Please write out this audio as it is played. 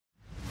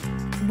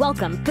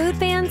Welcome food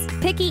fans,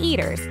 picky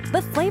eaters,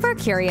 the flavor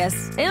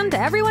curious, and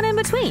everyone in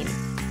between.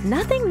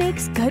 Nothing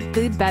makes good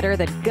food better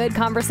than good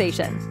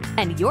conversation,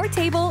 and your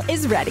table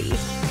is ready.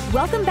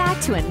 Welcome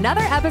back to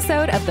another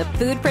episode of the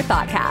Food for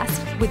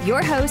ThoughtCast with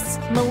your hosts,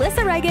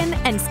 Melissa Reagan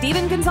and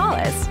Steven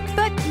Gonzalez,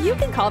 but you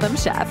can call them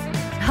Chef.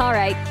 All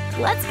right,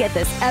 let's get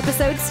this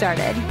episode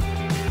started.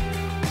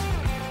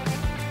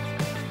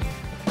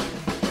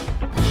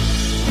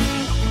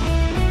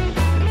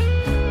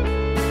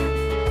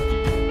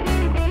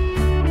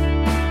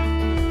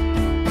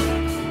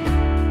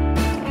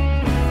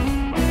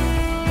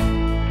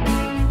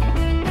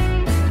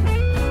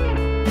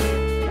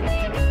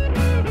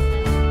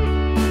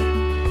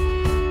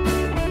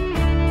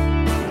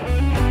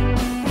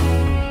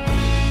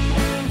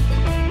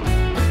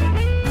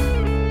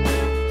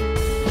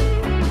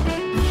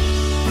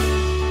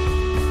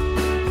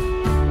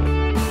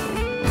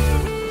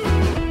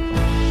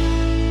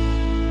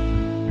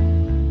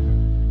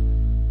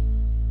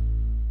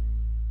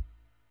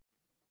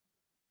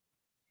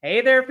 Hey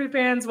there, food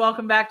fans.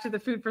 Welcome back to the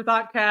Food for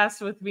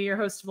ThoughtCast with me, your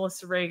host,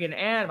 Melissa Reagan,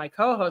 and my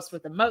co-host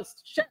with the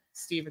most, Chef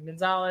Steven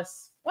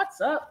Gonzalez.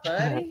 What's up,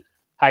 buddy?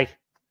 Hi.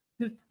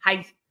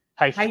 Hi.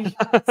 Hi.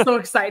 So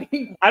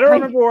exciting. I don't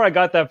remember where I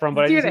got that from,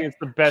 but Dude, I just think it's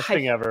the best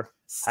thing ever.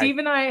 Steve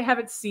and I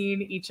haven't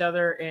seen each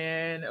other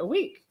in a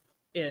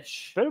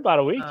week-ish. Been about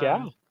a week,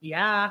 yeah.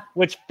 Yeah.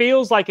 Which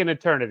feels like an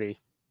eternity.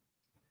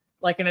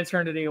 Like an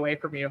eternity away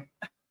from you.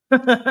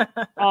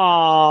 Aww.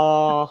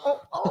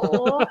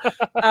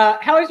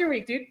 How was your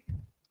week, dude?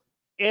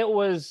 It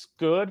was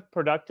good,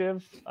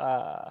 productive.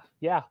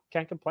 Yeah,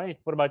 can't complain.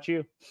 What about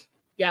you?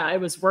 Yeah, it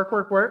was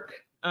work,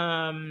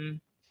 and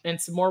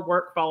some more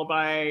work followed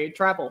by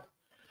travel.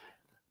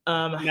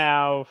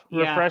 Now,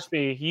 refresh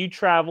me. You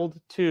traveled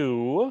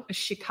to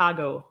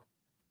Chicago.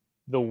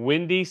 The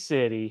Windy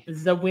City.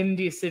 The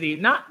Windy City.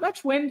 Not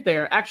much wind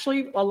there.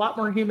 Actually, a lot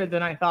more humid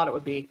than I thought it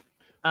would be.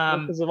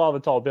 Because of all the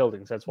tall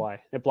buildings, that's why.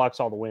 It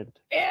blocks all the wind.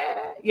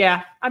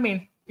 Yeah, I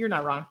mean, you're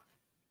not wrong.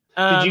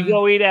 Did you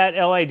go eat at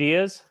El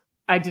Ideas?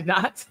 I did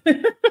not.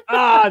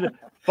 The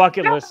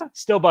bucket list.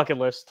 Still bucket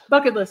list.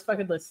 Bucket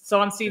list.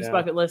 So on Steve's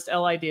bucket list,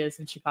 El Ideas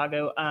in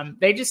Chicago.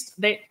 They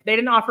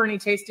didn't offer any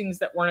tastings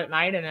that weren't at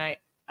night, and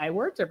I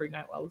worked every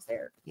night while I was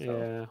there. So.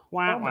 Yeah.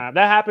 Wow.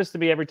 That happens to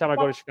me every time I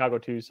go to Chicago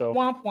too. So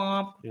womp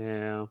womp.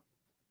 Yeah.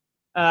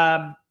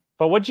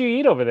 But what'd you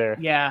eat over there?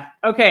 Yeah.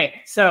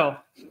 Okay. So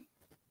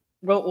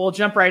we'll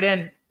jump right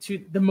in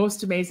to the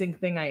most amazing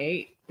thing I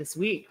ate this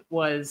week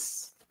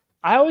was.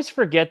 I always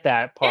forget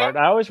that part.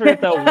 I always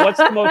forget that. What's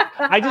the most?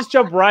 I just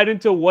jump right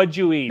into what'd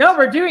you eat. No,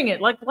 we're doing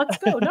it. Like, let's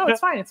go. No, it's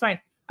fine. It's fine.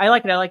 I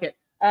like it.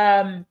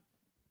 I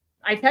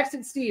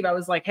texted Steve. I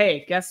was like,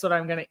 "Hey, guess what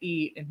I'm gonna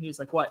eat?" And he was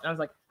like, "What?" And I was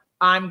like,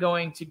 "I'm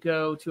going to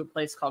go to a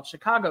place called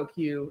Chicago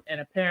Q, and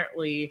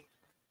apparently,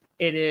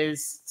 it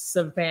is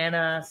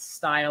Savannah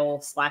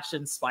style /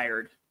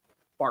 inspired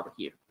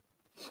barbecue."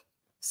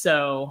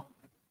 So.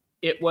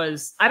 It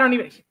was, I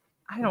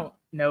don't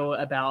know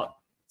about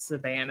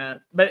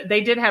Savannah, but they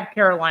did have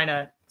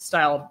Carolina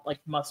style like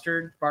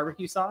mustard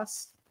barbecue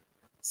sauce.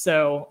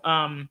 So,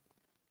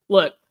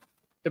 look,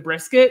 the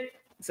brisket,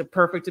 it's a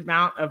perfect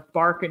amount of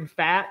bark and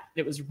fat.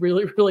 It was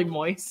really, really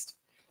moist.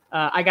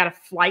 I got a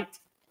flight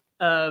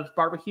of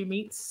barbecue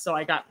meats. So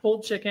I got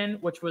pulled chicken,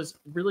 which was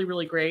really,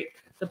 really great.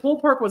 The pulled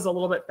pork was a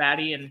little bit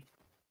fatty, and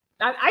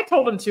I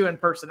told him to in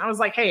person. I was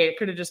like, hey, it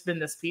could have just been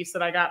this piece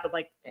that I got, but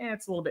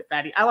it's a little bit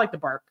fatty. I like the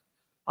bark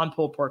on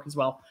pulled pork as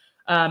well.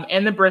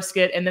 And the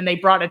brisket. And then they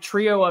brought a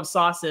trio of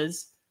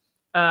sauces.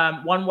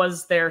 One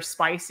was their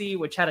spicy,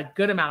 which had a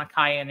good amount of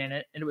cayenne in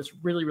it, and it was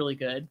really, really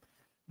good.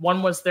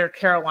 One was their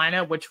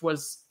Carolina, which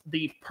was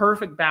the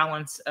perfect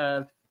balance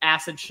of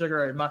acid,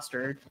 sugar, and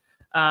mustard.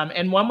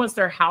 And one was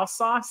their house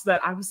sauce that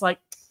I was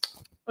like,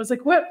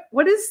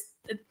 what is,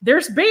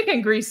 there's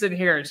bacon grease in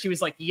here. And she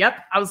was like,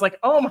 yep. I was like,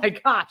 oh my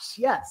gosh,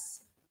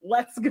 yes,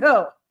 let's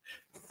go.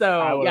 So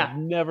I would have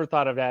never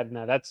thought of adding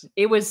that.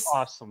 It was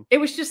awesome. It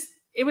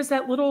was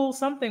that little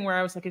something where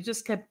I was like, it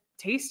just kept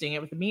tasting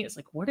it with the meat. It's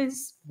like, what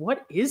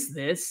is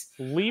this?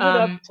 Leave it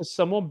up to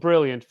someone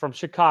brilliant from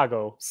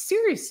Chicago.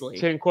 Seriously.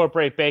 To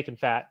incorporate bacon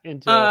fat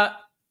into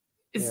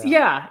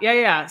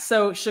Yeah.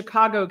 So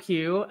Chicago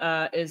Q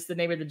is the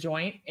name of the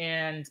joint.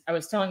 And I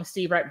was telling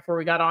Steve right before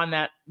we got on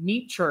that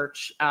Meat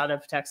Church out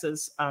of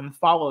Texas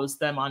follows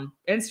them on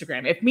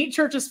Instagram. If Meat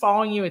Church is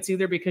following you, it's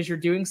either because you're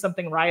doing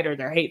something right or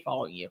they're hate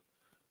following you.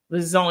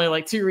 This is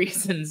only 2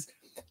 reasons.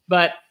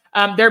 But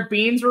their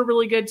beans were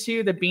really good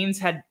too. The beans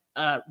had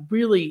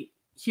really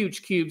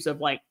huge cubes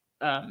of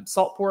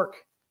salt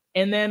pork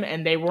in them,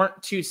 and they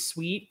weren't too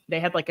sweet.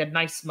 They had a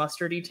nice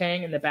mustardy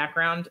tang in the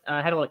background.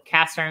 Had a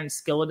cast iron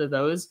skillet of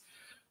those.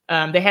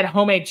 They had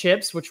homemade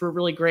chips, which were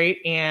really great,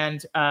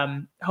 and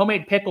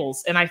homemade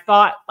pickles. And I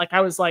thought,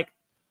 I was like,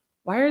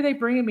 why are they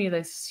bringing me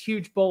this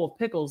huge bowl of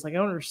pickles? I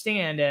don't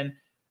understand. And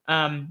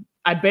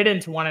I bit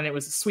into one, and it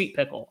was a sweet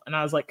pickle, and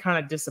I was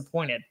kind of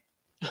disappointed.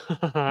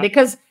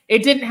 because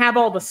it didn't have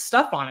all the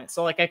stuff on it.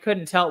 So like I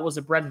couldn't tell it was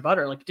a bread and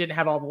butter. Like it didn't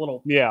have all the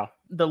little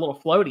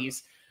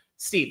floaties.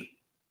 Steve,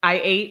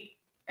 I ate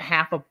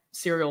half a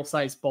cereal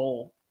sized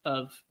bowl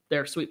of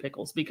their sweet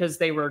pickles because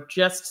they were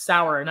just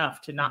sour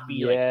enough to not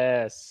be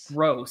like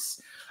gross.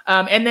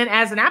 And then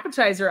as an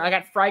appetizer, I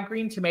got fried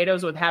green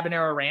tomatoes with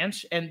habanero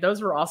ranch, and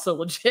those were also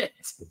legit.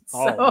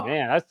 Oh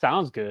man, that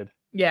sounds good.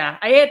 Yeah,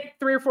 I ate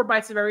 3 or 4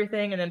 bites of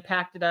everything and then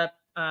packed it up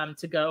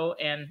to go.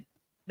 And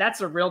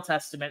that's a real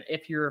testament.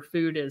 If your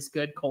food is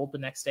good cold the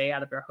next day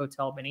out of your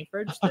hotel mini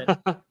fridge, then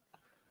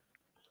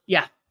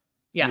yeah,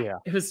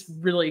 it was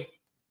really,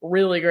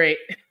 really great.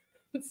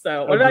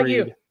 So what about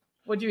you?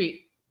 What'd you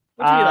eat?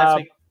 What'd you eat last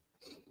week?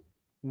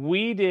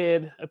 We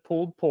did a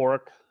pulled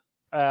pork,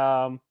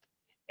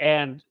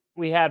 and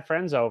we had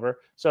friends over.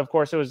 So of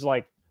course it was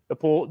like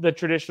the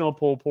traditional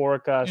pulled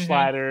pork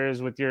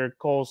sliders with your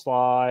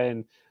coleslaw,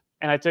 and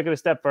I took it a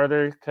step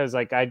further because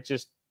like I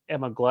just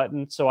am a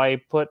glutton. So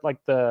I put like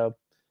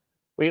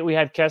we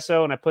had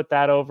queso, and I put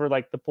that over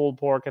like the pulled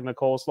pork and the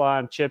coleslaw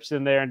and chips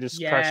in there and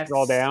just crushed it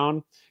all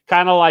down.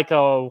 Kind of like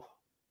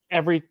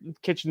every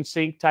kitchen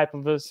sink type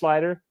of a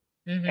slider.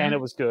 And it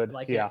was good.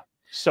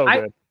 So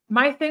good.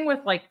 My thing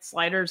with like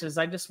sliders is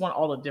I just want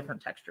all the different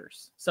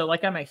textures. So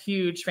like I'm a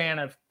huge fan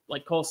of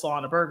like coleslaw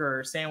on a burger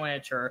or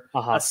sandwich or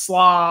a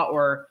slaw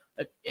or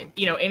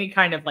any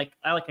kind of like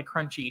I like a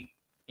crunchy,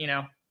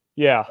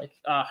 Like,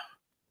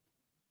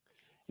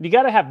 you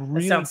got to have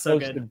really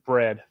toasted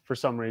bread for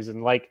some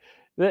reason. Like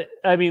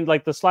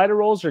like the slider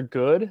rolls are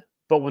good,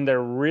 but when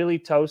they're really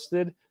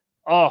toasted,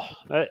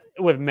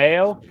 with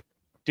mayo,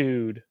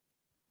 dude,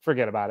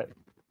 forget about it.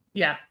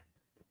 Yeah.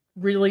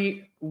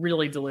 Really,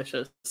 really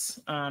delicious.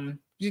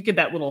 You get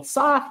that little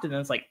soft and then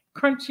it's like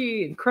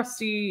crunchy and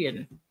crusty.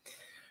 And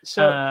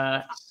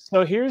so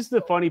here's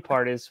the funny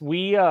part is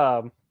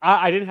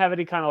I didn't have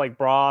any kind of like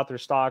broth or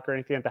stock or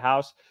anything at the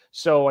house.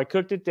 So I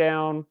cooked it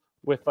down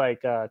with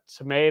like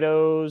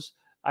tomatoes.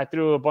 I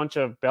threw a bunch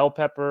of bell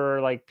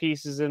pepper like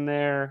pieces in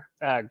there,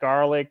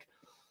 garlic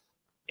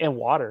and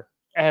water.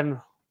 And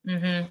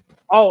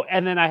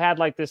and then I had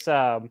like this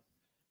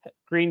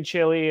green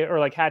chili or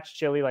like hatch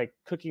chili, like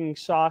cooking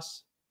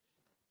sauce.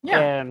 Yeah.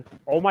 And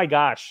oh my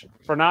gosh,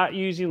 for not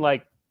using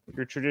like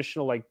your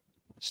traditional like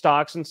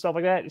stocks and stuff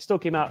like that, it still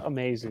came out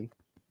amazing.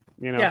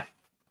 Yeah.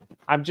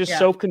 I'm just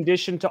so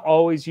conditioned to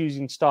always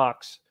using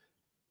stocks.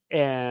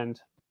 And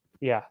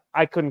yeah,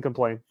 I couldn't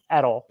complain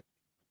at all.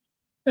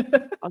 I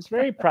was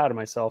very proud of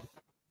myself.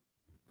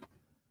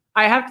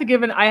 I have to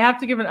give an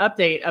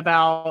update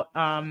about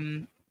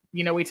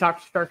we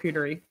talked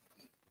charcuterie.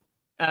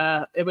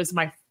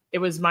 It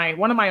was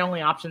one of my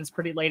only options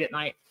pretty late at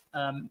night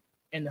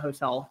in the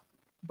hotel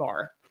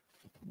bar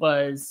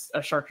was a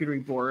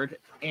charcuterie board.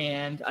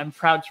 And I'm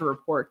proud to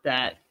report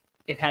that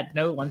it had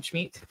no lunch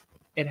meat.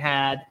 It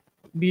had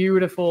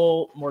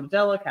beautiful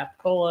mortadella,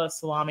 capicola,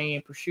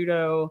 salami,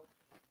 prosciutto,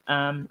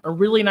 a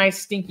really nice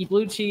stinky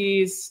blue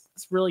cheese.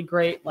 It's really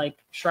great, like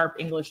sharp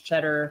English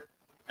cheddar.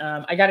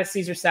 I got a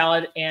Caesar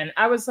salad and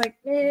I was like,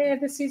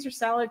 the Caesar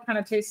salad kind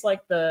of tastes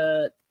like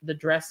the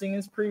dressing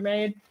is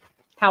pre-made.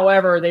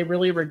 However, they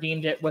really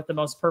redeemed it with the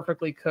most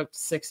perfectly cooked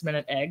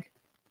 6-minute egg,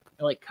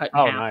 like cut in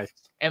half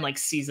and like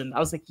seasoned. I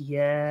was like,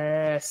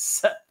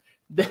 yes,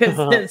 this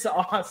is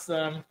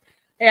awesome.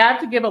 Hey, I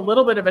have to give a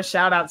little bit of a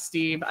shout out,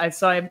 Steve.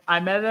 I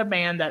met a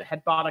man that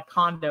had bought a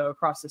condo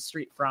across the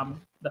street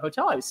from the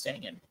hotel I was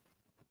staying in.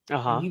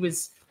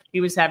 He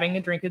was having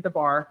a drink at the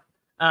bar.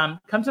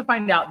 Come to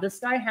find out, this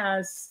guy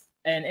has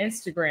an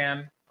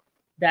Instagram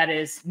that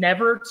is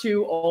never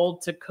too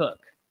old to cook.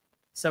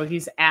 So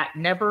he's at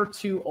never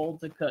too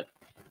old to cook.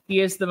 He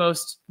is the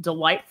most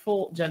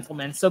delightful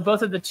gentleman. So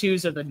both of the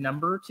twos are the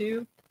number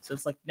 2. So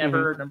it's like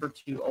never, number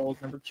 2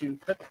 old, number 2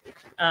 cook.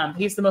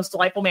 He's the most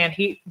delightful man.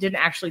 He didn't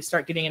actually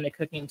start getting into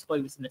cooking until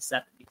he was in his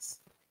 70s.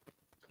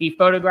 He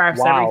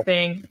photographs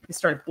everything. He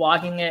started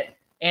blogging it.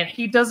 And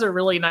he does a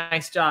really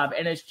nice job.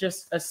 And is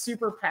just a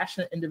super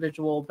passionate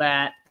individual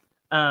that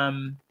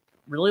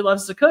really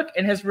loves to cook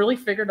and has really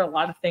figured a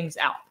lot of things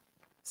out.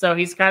 So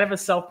he's kind of a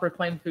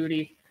self-proclaimed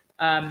foodie.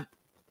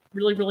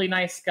 Really, really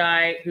nice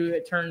guy who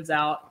it turns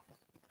out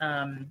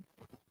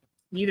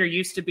either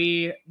used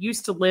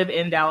to live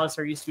in Dallas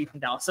or used to be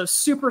from Dallas. So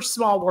super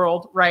small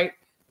world, right?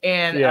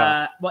 And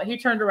he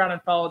turned around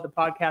and followed the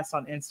podcast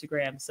on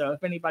Instagram. So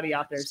if anybody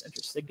out there is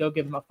interested, go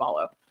give him a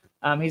follow.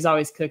 He's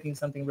always cooking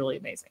something really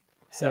amazing.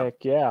 So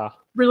heck yeah.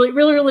 Really,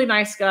 really, really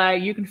nice guy.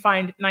 You can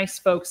find nice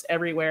folks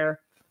everywhere.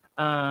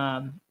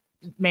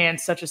 Man,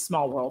 such a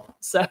small world.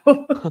 So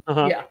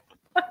yeah.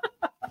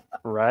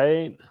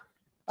 Right.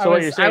 So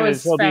what you're saying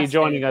is he'll be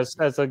joining us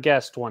as a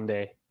guest one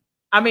day.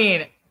 I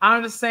mean,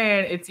 I'm just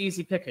saying it's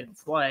easy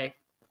pickings. Like,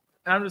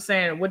 I'm just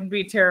saying it wouldn't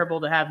be terrible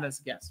to have him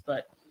as a guest.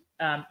 But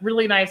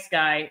really nice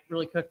guy,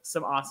 really cooked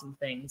some awesome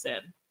things.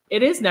 And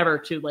it is never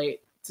too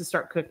late to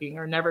start cooking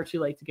or never too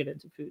late to get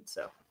into food.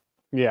 So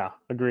yeah,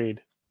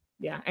 agreed.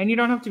 Yeah, and you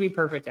don't have to be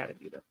perfect at it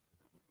either.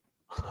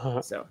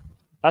 So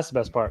that's the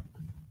best part.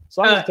 As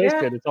long as it tastes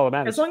good, it's all that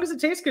matters. As long as it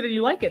tastes good and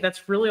you like it,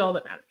 that's really all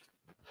that matters.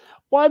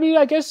 Well, I mean,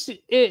 I guess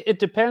it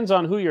depends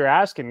on who you're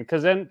asking,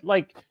 because then,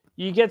 like,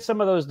 you get some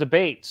of those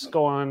debates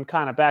going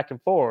kind of back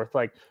and forth.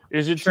 Like,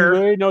 is it Sure. too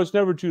late? No, it's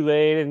never too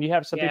late. And you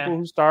have some Yeah. people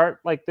who start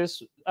like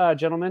this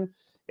gentleman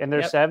in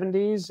their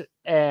 70s,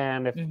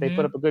 and if they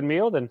put up a good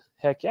meal, then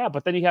heck yeah.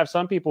 But then you have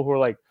some people who are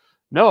like,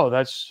 no,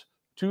 that's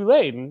too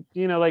late. And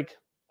like,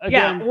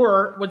 again, yeah.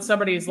 Or when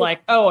somebody's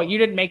like, oh, you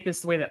didn't make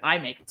this the way that I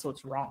make it, so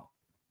it's wrong.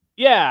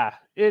 Yeah,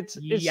 it's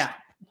yeah.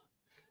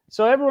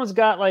 So everyone's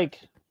got like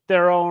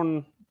their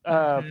own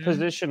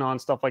position on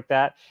stuff like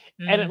that,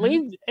 and it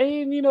leads,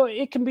 and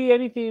it can be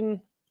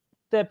anything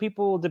that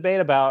people debate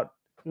about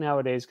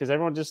nowadays because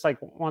everyone just like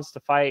wants to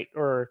fight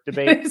or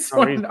debate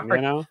for no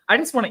reason, I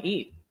just want to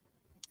eat,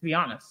 to be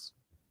honest.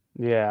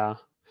 Yeah.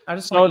 I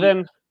just want to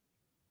eat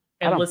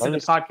and listen to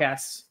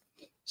podcasts.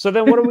 So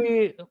then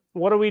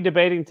what are we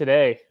debating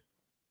today?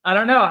 I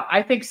don't know.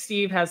 I think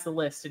Steve has the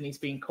list and he's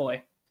being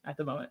coy at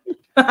the moment.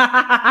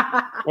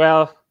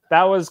 Well,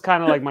 that was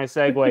kind of like my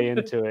segue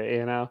into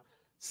it,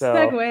 So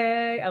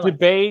segue.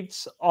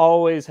 Debates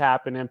always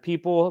happen, and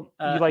people,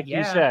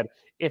 you said,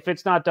 if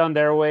it's not done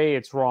their way,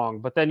 it's wrong.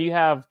 But then you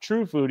have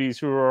true foodies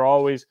who are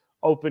always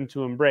open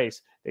to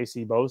embrace. They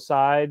see both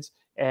sides,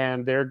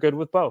 and they're good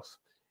with both.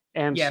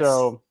 And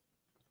so,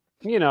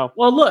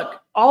 Well,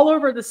 look, all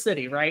over the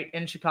city, right,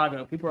 in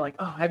Chicago, people are like,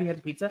 oh, have you had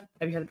the pizza?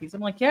 Have you had the pizza?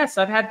 I'm like, yes,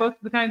 I've had both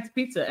the kinds of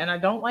pizza, and I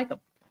don't like them.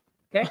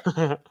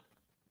 Okay?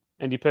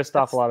 And you pissed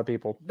off a lot of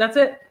people. That's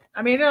it.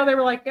 I mean, they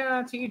were like,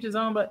 yeah, to each his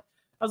own. But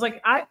I was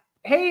like,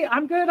 hey,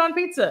 I'm good on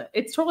pizza.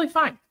 It's totally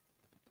fine.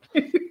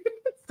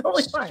 It's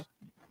totally fine.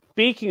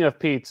 Speaking of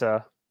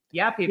pizza,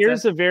 pizza.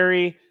 Here's a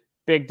very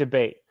big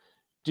debate.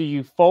 Do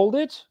you fold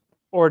it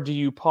or do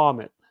you palm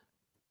it?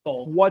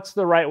 Fold. What's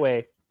the right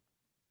way?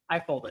 I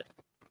fold it.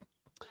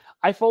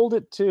 I fold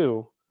it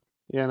too.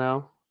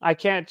 I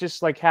can't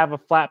just like have a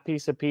flat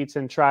piece of pizza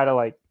and try to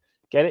like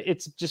get it.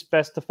 It's just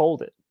best to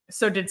fold it.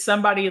 So did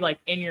somebody like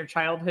in your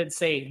childhood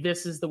say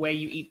this is the way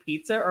you eat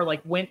pizza, or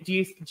like when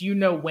do you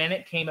know when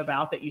it came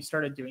about that you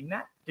started doing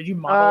that? Did you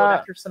model it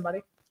after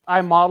somebody?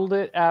 I modeled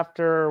it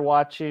after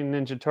watching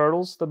Ninja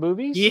Turtles, the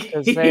movies,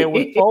 because they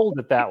would fold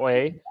it that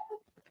way.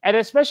 And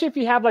especially if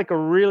you have like a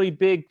really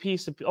big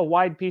a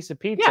wide piece of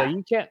pizza,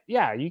 you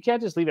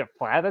can't just leave it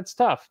flat. That's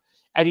tough.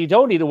 And you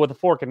don't eat it with a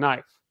fork and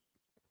knife.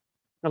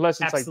 Unless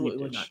it's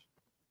absolutely like deep dish.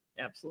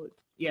 Not. Absolutely.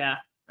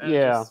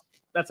 Yeah.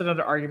 That's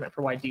another argument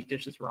for why deep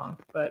dish is wrong.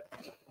 But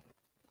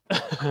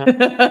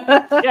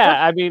yeah,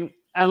 I mean,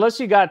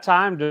 unless you got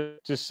time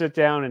to sit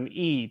down and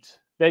eat,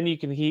 then you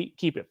can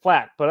keep it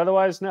flat. But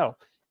otherwise, no,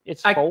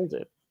 it's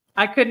folded.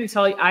 I couldn't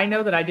tell you. I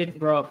know that I didn't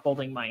grow up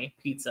folding my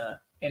pizza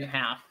in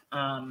half.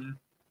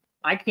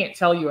 I can't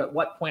tell you at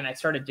what point I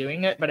started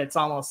doing it, but it's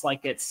almost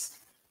like it's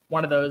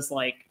one of those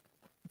like,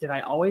 did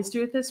I always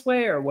do it this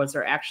way, or was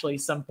there actually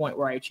some point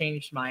where I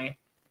changed my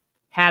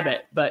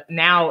habit? But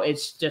now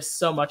it's just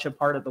so much a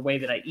part of the way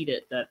that I eat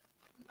it that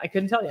I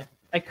couldn't tell you.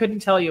 I couldn't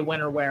tell you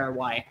when or where or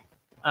why.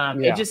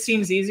 It just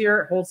seems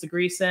easier. It holds the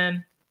grease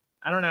in.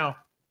 I don't know.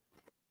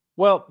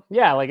 Well,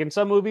 yeah, like in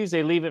some movies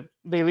they leave it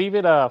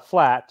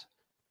flat.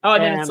 Oh,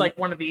 and then it's like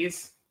one of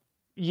these.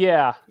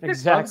 Yeah,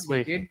 exactly.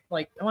 Me, dude.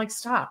 Like I'm like,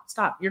 stop.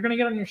 You're gonna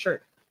get on your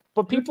shirt.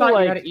 But people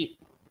like how to eat.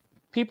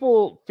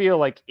 People feel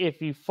like if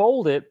you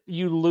fold it,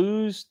 you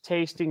lose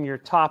tasting your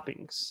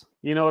toppings.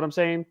 You know what I'm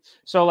saying?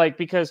 So like,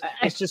 because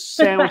it's just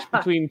sandwiched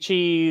between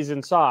cheese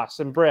and sauce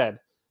and bread.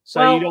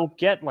 So you don't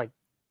get like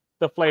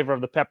the flavor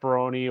of the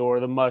pepperoni or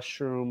the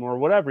mushroom or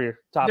whatever your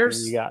topping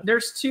you got.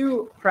 There's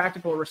two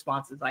practical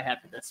responses I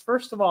have to this.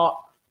 First of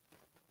all,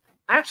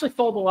 I actually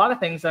fold a lot of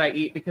things that I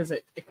eat because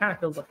it kind of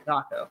feels like a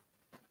taco.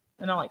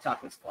 And I like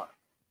tacos a lot.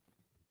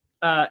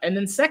 And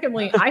then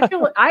secondly, I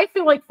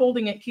feel like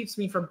folding it keeps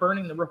me from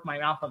burning the roof of my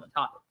mouth on the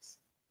toppings.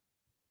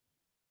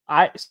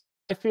 I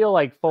feel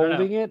like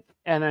folding it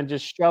and then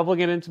just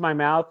shoveling it into my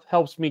mouth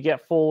helps me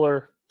get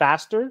fuller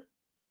faster.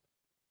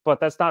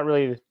 But that's not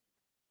really.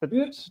 I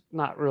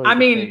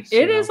mean, case,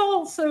 it is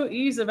also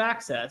ease of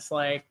access.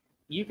 Like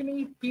you can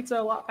eat pizza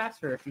a lot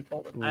faster if you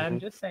fold it. Mm-hmm. I'm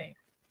just saying.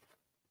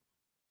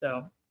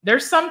 So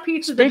there's some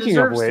pizza that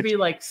deserves to be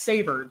like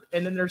savored,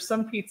 and then there's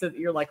some pizza that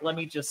you're like, let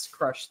me just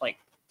crush like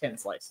 10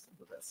 slices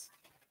of this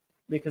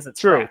because it's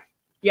true. Crap.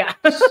 Yeah.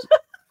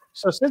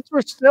 So since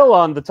we're still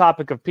on the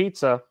topic of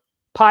pizza,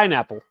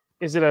 pineapple,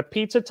 is it a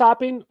pizza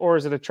topping or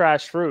is it a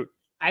trash fruit?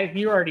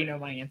 You already know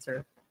my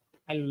answer.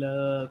 I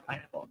love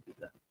pineapple on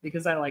pizza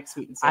because I like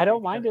sweet and savory. I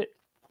don't mind it.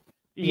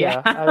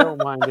 Yeah, I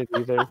don't mind it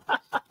either.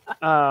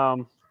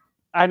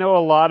 I know a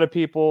lot of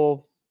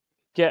people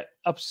get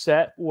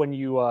upset when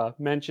you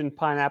mention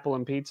pineapple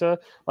and pizza.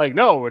 Like,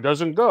 no, it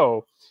doesn't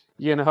go.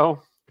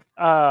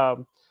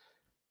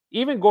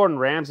 Even Gordon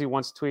Ramsay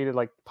once tweeted,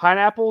 like,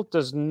 pineapple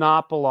does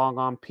not belong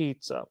on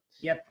pizza.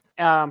 Yep.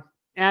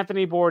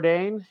 Anthony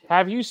Bourdain,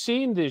 have you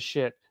seen this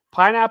shit?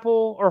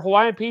 Pineapple or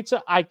Hawaiian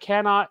pizza? I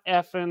cannot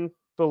effing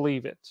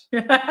believe it.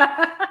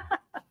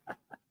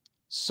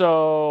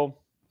 So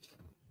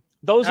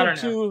those are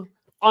two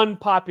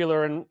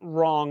unpopular and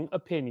wrong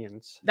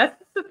opinions.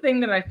 That's the thing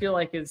that I feel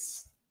like it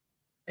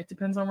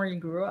depends on where you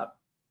grew up.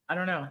 I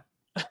don't know.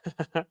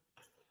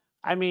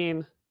 I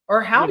mean,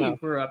 Or how You you know.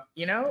 grew up,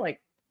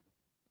 like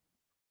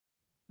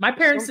my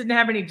parents didn't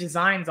have any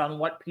designs on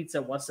what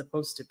pizza was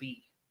supposed to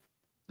be.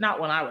 Not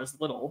when I was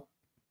little.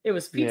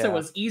 Pizza Yeah.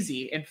 was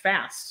easy and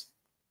fast.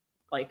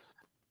 Like,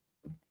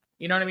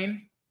 you know what I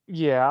mean?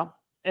 Yeah.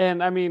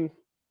 And I mean,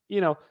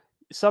 you know,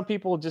 some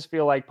people just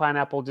feel like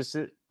pineapple just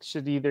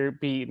should either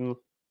be eaten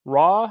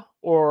raw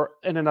or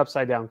in an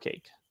upside down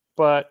cake.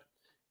 But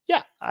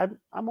yeah, I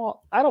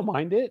don't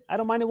mind it. I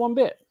don't mind it one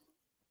bit.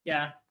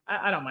 Yeah,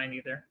 I don't mind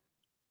either.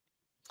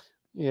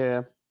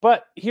 Yeah.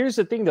 But here's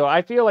the thing though.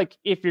 I feel like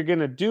if you're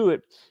gonna do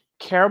it,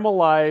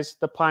 caramelize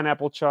the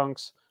pineapple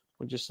chunks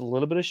with just a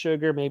little bit of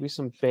sugar, maybe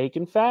some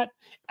bacon fat,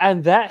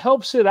 and that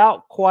helps it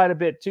out quite a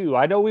bit too.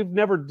 I know we've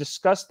never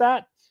discussed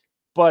that,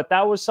 but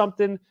that was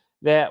something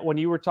that when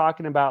you were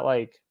talking about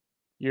like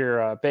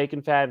your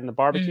bacon fat and the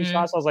barbecue Mm-hmm.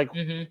 sauce, I was like,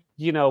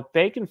 Mm-hmm.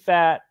 bacon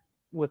fat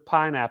with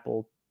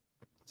pineapple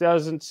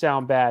doesn't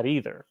sound bad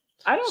either.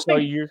 I don't So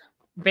think you're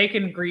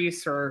bacon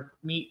grease or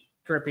meat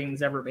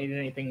drippings ever made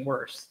anything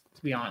worse,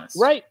 to be honest.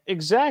 right,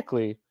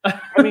 exactly.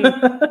 I mean,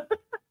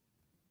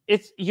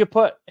 it's you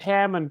put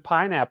ham and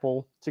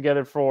pineapple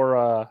together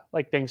for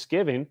like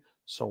Thanksgiving,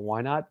 so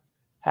why not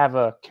have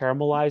a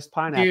caramelized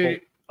pineapple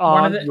Dude,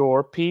 on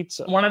your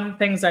pizza? one of the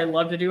things I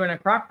love to do in a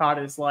crock pot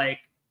is like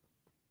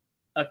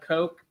a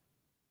Coke,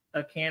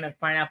 a can of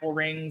pineapple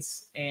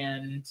rings,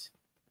 and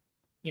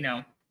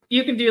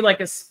you can do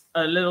like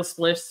a little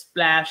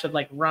splash of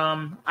like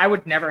rum. I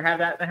would never have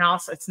that in the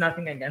house. It's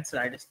nothing against it.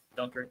 I just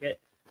don't drink it.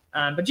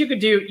 But you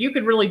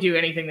could really do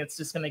anything that's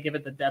just going to give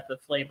it the depth of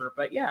flavor.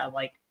 But yeah,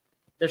 like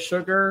the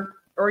sugar,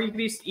 or you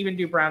could even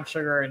do brown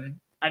sugar. And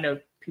I know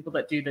people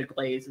that do the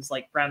glaze is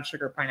like brown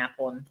sugar,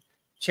 pineapple, and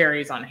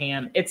cherries on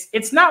ham.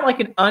 It's not like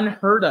an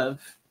unheard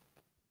of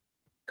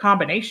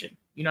combination.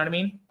 You know what I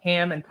mean?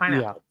 Ham and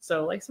pineapple. Yeah.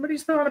 So like somebody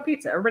just put it on a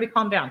pizza. Everybody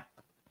calm down.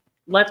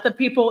 Let the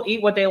people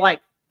eat what they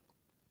like.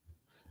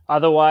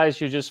 Otherwise,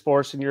 you're just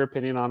forcing your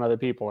opinion on other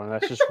people, and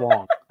that's just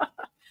wrong.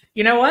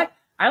 You know what?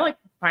 I like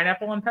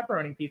pineapple and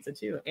pepperoni pizza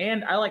too,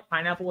 and I like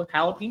pineapple with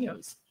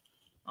jalapenos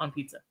on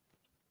pizza.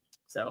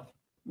 So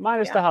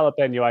minus the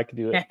jalapeno, I could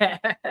do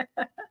it.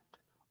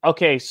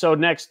 Okay, so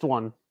next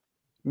one,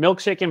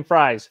 milkshake and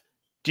fries.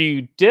 Do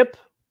you dip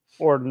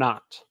or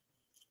not?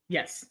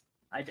 Yes,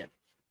 I did.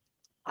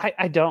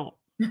 I don't.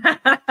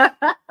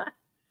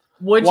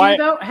 Would you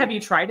though? Have you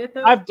tried it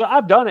though?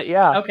 I've done it.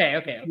 Yeah.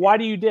 Okay. Why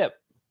do you dip?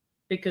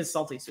 Because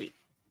salty sweet,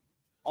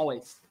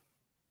 always.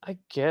 I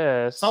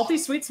guess salty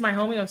sweet's my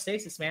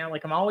homeostasis, man.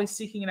 Like I'm always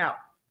seeking it out.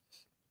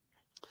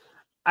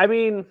 I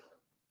mean,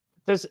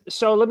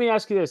 so let me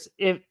ask you this: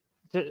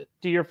 do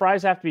your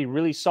fries have to be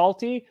really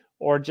salty,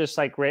 or just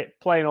like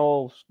plain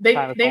old? They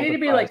need to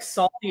be like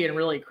salty and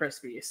really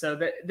crispy. So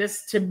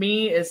this to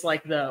me is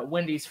like the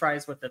Wendy's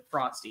fries with the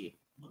frosty.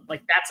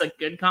 Like that's a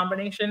good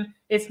combination.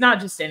 It's not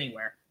just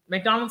anywhere.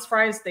 McDonald's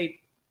fries, they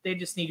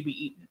just need to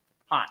be eaten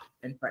hot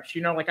and fresh.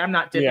 Like I'm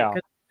not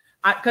dipping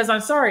because I'm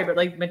sorry, but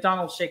like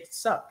McDonald's shakes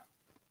suck.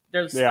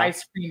 There's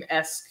ice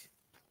cream-esque,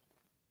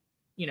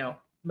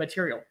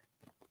 material.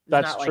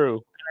 That's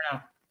true. I don't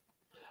know.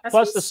 That's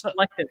Plus the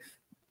selective.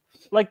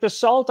 Like the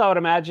salt, I would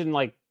imagine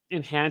like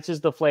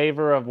enhances the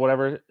flavor of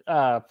whatever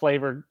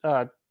flavored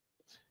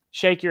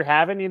shake you're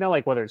having.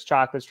 Like whether it's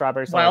chocolate,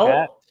 strawberry, something like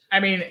that. I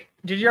mean,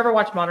 did you ever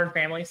watch Modern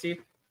Family,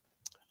 Steve?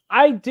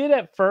 I did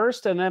at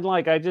first, and then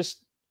like I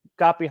just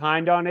got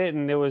behind on it,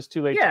 and it was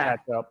too late to catch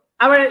up.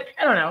 I mean,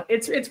 I don't know.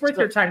 It's worth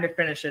your time to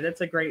finish it.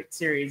 It's a great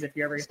series if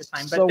you ever get the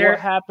time. But so what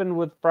happened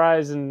with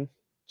fries and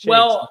shakes?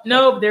 Well,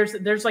 no,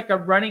 there's like a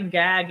running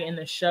gag in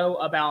the show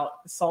about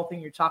salting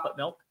your chocolate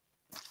milk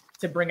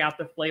to bring out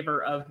the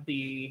flavor of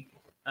the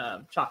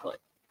chocolate.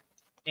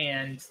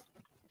 And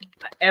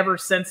ever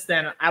since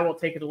then, I will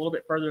take it a little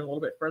bit further and a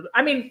little bit further.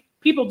 I mean,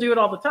 people do it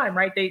all the time,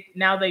 right?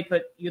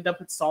 They'll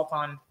put salt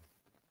on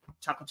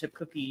chocolate chip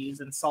cookies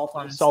and salt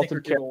on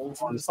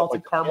snickerdoodles and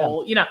salted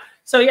caramel,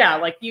 So yeah,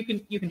 like you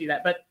can do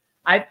that. But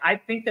I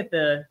think that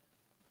the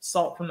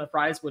salt from the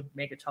fries would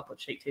make a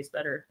chocolate shake taste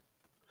better.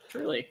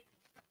 Truly.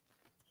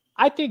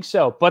 I think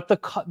so. But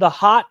the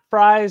hot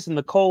fries and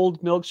the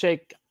cold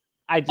milkshake,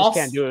 I just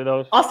can't do it with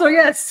those. Also,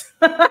 yes.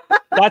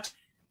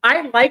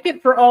 I like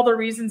it for all the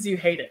reasons you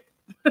hate it.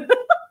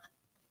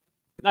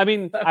 I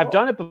mean, I've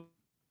done it before.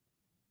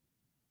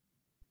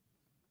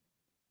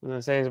 I'm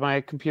gonna say, is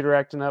my computer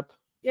acting up?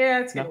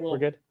 Yeah, it's getting a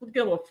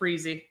little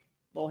freezy, a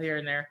little here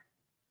and there.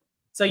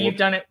 So you've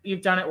done it.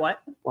 You've done it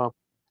what? Well,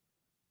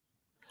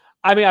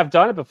 I mean, I've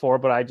done it before,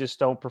 but I just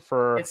don't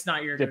prefer. It's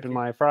not your dipping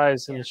my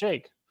fries in the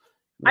shake.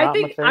 I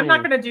think I'm not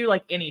going to do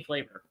like any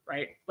flavor,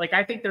 right? Like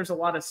I think there's a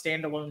lot of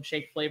standalone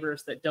shake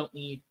flavors that don't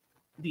need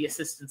the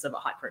assistance of a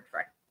hot French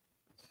fry.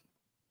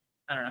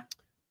 I don't know.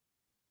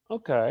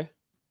 Okay.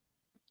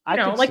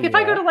 Like if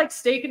I go to like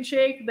Steak and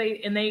Shake,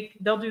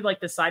 they'll do like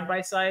the side by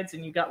sides,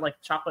 and you got like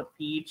chocolate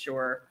peach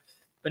or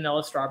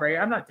vanilla strawberry.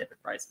 I'm not dipping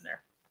fries in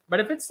there.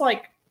 But if it's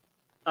like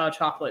a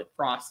chocolate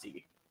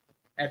frosty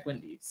at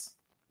Wendy's,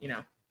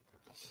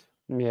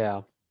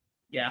 Yeah.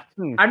 Yeah.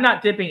 I'm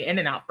not dipping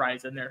In-N-Out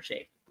fries in their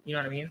shake. You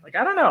know what I mean? Like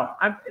I don't know.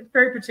 It's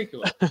very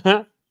particular.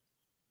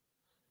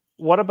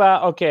 what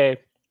about, okay,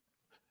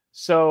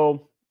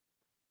 so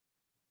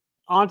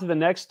on to the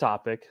next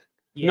topic.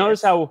 Yes.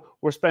 Notice how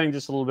we're spending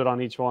just a little bit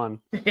on each one.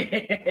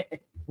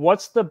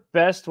 What's the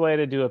best way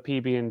to do a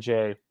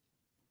PB&J?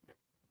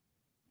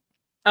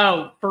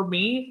 Oh, for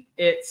me,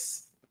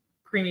 it's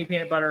creamy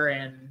peanut butter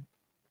and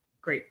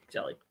grape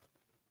jelly.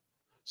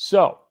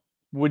 So,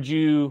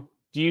 do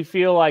you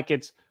feel like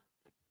it's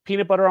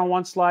peanut butter on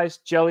one slice,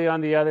 jelly on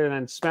the other, and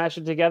then smash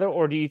it together?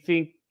 Or do you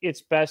think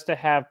it's best to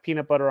have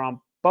peanut butter on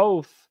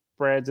both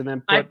breads and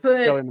then put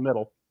jelly in the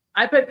middle?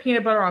 I put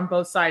peanut butter on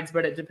both sides,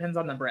 but it depends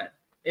on the bread.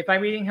 If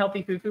I'm eating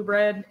healthy fufu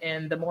bread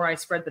and the more I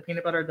spread the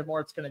peanut butter, the more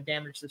it's going to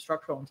damage the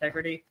structural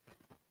integrity,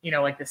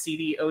 like the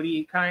CD,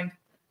 OD kind,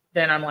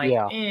 then I'm like,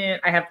 I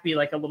have to be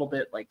like a little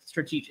bit like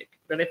strategic.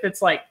 But if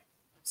it's like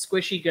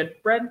squishy good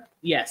bread,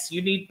 yes,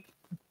 you need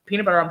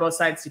peanut butter on both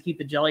sides to keep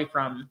the jelly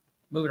from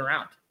moving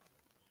around.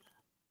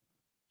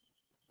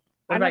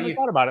 I never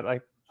thought about it.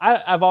 Like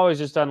I've always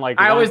just done like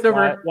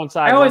one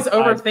side. I always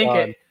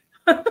overthink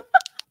it.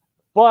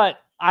 But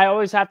I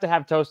always have to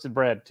have toasted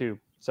bread too.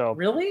 So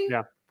really?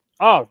 Yeah.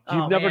 Oh,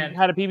 you've never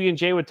had a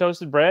PB&J with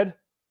toasted bread?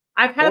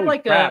 I've had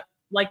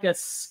a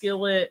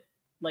skillet,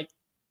 like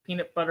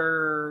peanut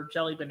butter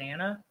jelly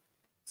banana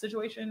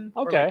situation.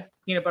 Okay. Like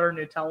peanut butter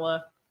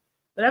Nutella.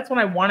 But that's when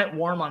I want it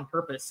warm on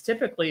purpose.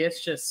 Typically,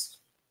 it's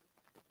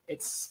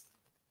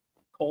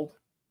cold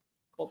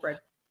bread.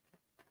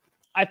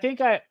 I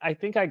think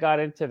I got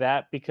into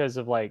that because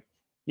of like,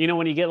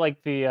 when you get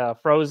like the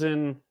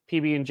frozen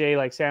PB&J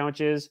like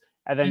sandwiches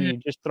and then you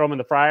just throw them in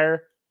the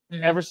fryer.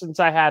 Mm-hmm. Ever since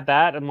I had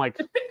that, I'm like,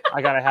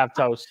 I gotta have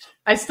toast.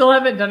 I still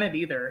haven't done it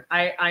either.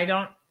 I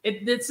don't.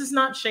 This is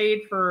not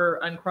shade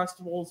for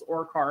Uncrustables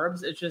or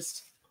carbs. It's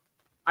just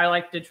I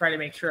like to try to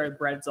make sure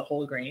bread's a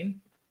whole grain,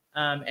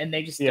 and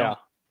they just don't.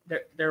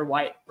 They're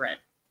white bread.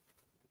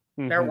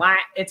 Mm-hmm. They're white.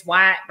 It's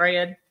white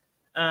bread.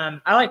 I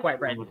like white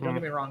bread. Mm-hmm. Don't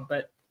get me wrong,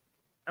 but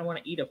I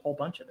want to eat a whole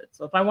bunch of it.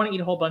 So if I want to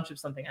eat a whole bunch of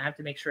something, I have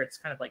to make sure it's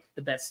kind of like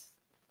the best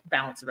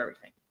balance of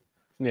everything.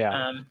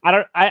 Yeah.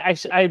 But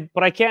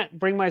I can't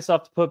bring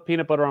myself to put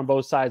peanut butter on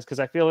both sides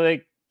because I feel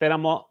like then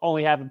I'm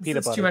only having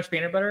peanut butter. Too much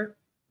peanut butter?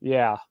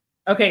 Yeah.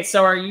 Okay,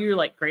 so are you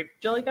like grape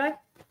jelly guy?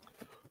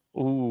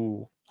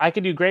 Ooh, I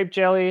could do grape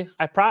jelly.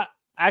 I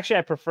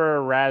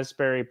prefer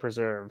raspberry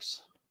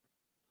preserves.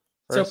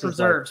 So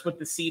preserves with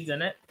the seeds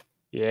in it?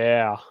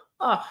 Yeah.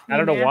 Oh, I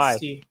don't know why.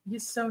 You're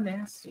so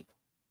nasty.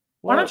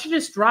 Why don't you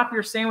just drop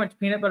your sandwich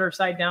peanut butter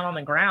side down on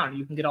the ground?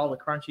 You can get all the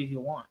crunchies you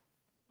want.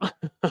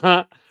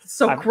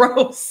 So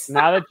gross.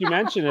 Now that you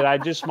mention it, I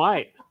just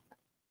might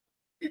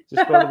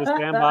just go to the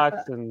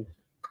sandbox and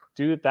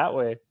do it that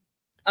way.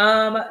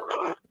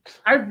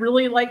 I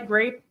really like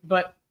grape,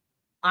 but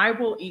I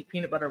will eat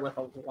peanut butter with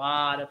a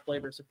lot of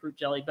flavors of fruit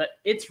jelly, but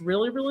it's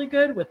really, really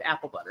good with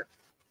apple butter.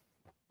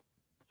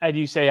 And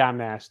you say I'm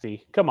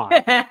nasty. Come on.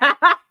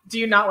 Do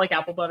you not like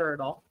apple butter at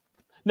all?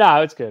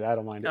 No, it's good. I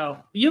don't mind it. Oh,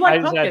 you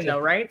like pumpkin though,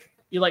 right?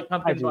 You like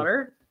pumpkin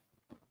butter?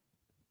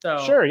 So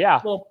sure, yeah.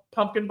 Little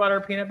pumpkin butter,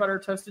 peanut butter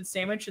toasted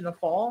sandwich in the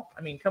fall.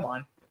 I mean, come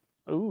on.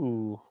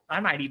 Ooh. I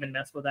might even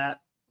mess with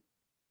that.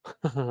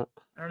 I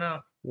don't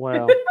know.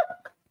 Well,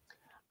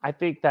 I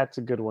think that's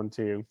a good one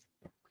too.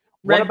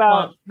 Red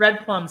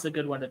plum's a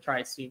good one to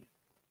try, Steve.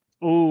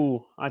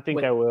 Ooh, I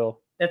think I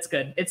will. That's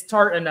good. It's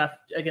tart enough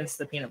against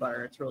the peanut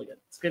butter. It's really good.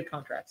 It's good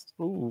contrast.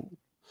 Ooh.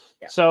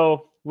 Yeah.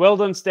 So, well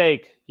done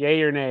steak,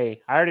 yay or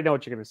nay? I already know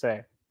what you're going to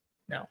say.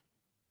 No.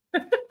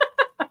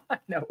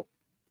 No.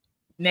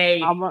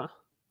 Nay. I'm going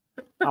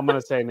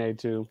to say nay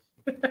too.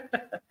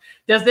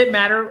 Does it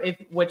matter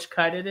which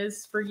cut it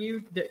is for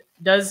you?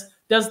 Does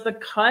the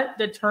cut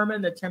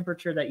determine the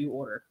temperature that you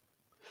order?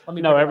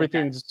 No,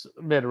 everything's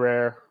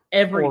mid-rare.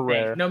 Everything.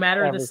 Rare. No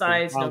matter the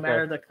size, no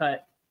matter the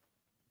cut.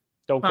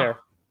 Don't care.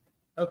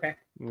 Okay.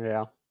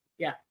 Yeah.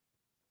 Yeah.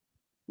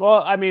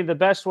 Well, I mean, the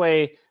best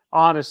way,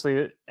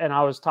 honestly, and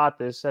I was taught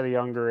this at a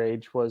younger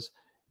age, was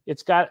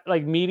it's got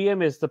like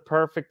medium is the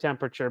perfect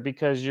temperature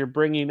because you're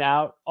bringing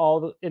out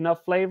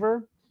enough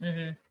flavor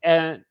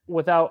and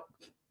without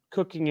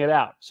cooking it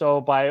out.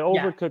 So by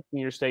overcooking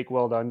your steak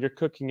well done, you're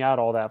cooking out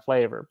all that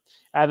flavor.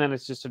 And then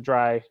it's just a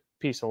dry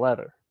piece of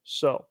leather.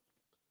 So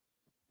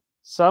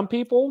some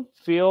people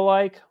feel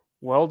like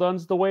well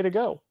done's the way to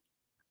go.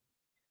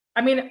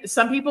 I mean,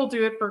 some people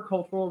do it for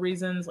cultural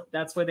reasons.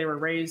 That's where they were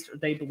raised. Or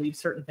they believe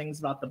certain things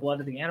about the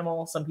blood of the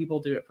animal. Some people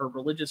do it for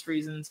religious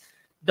reasons.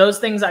 Those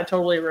things I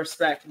totally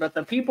respect. But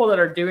the people that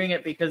are doing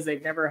it because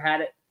they've never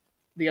had it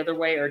the other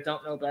way or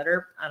don't know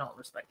better, I don't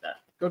respect that.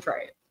 Go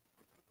try it.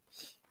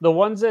 The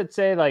ones that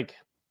say, like,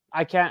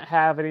 I can't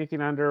have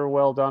anything under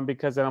well done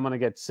because then I'm going to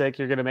get sick.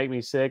 You're going to make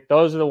me sick.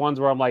 Those are the ones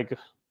where I'm like,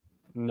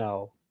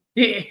 no.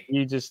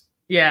 You just...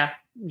 Yeah.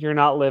 You're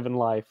not living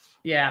life.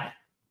 Yeah.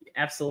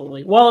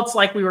 Absolutely. Well, it's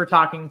like we were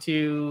talking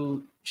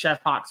to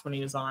Chef Hawks when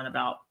he was on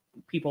about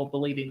people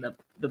believing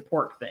the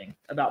pork thing,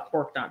 about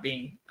pork not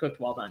being cooked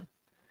well done.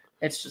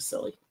 It's just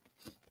silly.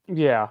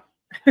 Yeah.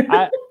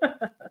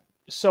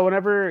 So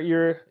whenever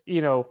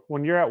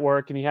when you're at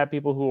work and you have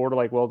people who order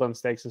like well done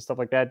steaks and stuff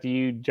like that, do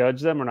you judge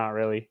them or not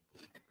really?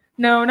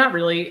 No, not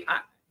really.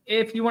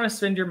 if you want to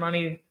spend your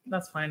money,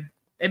 that's fine.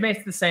 It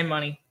makes the same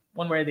money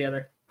one way or the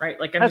other, right?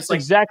 Like I'm That's just like,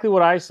 exactly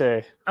what I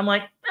say. I'm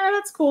like,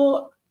 that's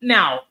cool.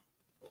 Now,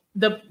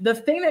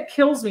 the thing that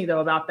kills me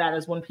though about that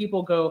is when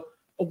people go,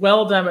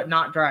 well done but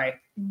not dry.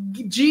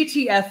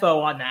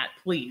 GTFO on that,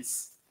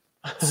 please.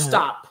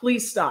 Stop,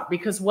 please stop,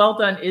 because well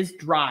done is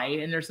dry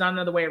and there's not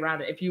another way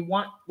around it. If you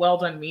want well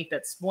done meat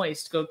that's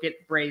moist, go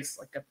get braised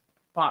like a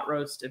pot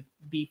roasted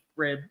beef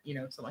rib,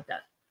 something like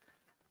that.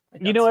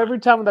 Like Every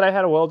time that I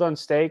had a well done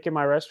steak in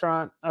my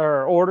restaurant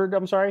or ordered,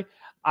 I'm sorry,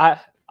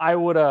 I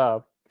would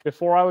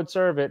before I would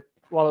serve it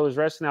while it was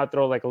resting, I'd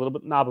throw like a little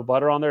bit knob of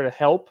butter on there to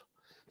help.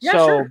 Yeah,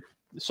 so sure.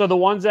 So the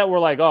ones that were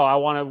like, oh, I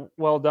want it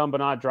well done but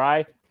not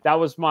dry, that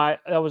was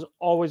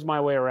always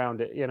my way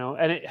around it,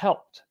 and it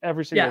helped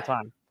every single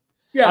time.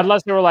 Yeah.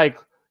 Unless they were like,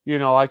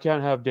 I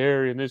can't have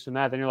dairy and this and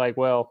that, then you're like,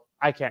 well,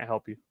 I can't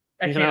help you.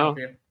 I can't help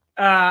you.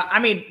 I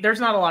mean, there's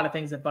not a lot of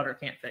things that butter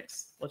can't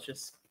fix. Let's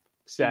just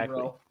exactly.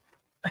 be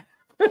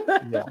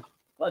real. Yeah.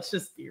 Let's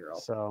just be real.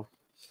 So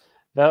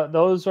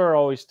those are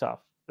always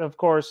tough. Of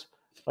course,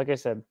 like I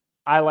said,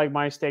 I like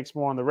my steaks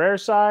more on the rare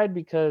side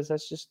because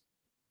that's just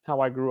how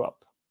I grew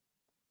up.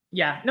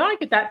 Yeah, no, I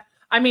get that.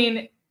 I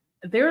mean,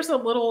 there's a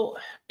little,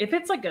 if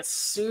it's like a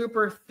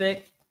super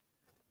thick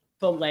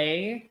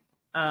fillet,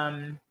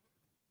 I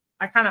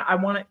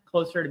want it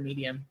closer to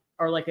medium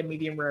or like a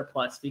medium rare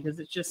plus, because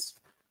it's just,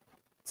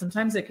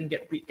 sometimes it can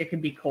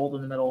be cold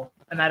in the middle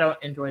and I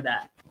don't enjoy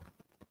that.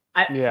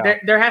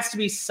 There has to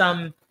be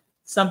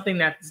something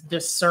that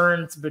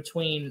discerns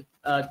between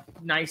a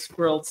nice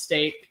grilled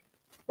steak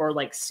or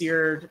like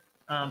seared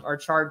or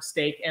charred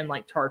steak and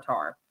like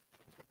tartare.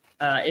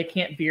 It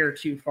can't veer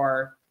too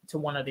far to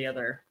one or the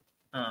other.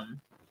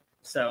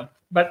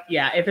 But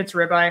yeah, if it's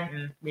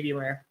ribeye, medium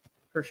rare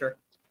for sure.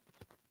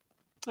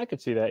 I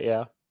could see that.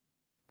 Yeah.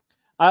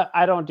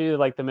 I don't do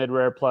like the mid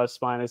rare plus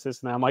minus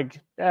this and that. I'm like,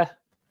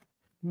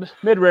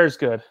 mid rare is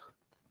good.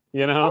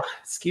 Oh,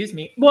 excuse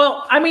me.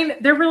 Well, I mean,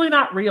 they're really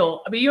not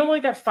real. I mean, you only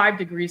got 5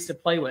 degrees to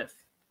play with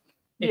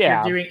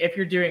if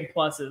you're doing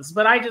pluses.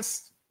 But I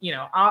just,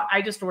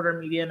 I just order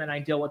medium and I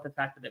deal with the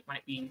fact that it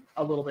might be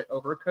a little bit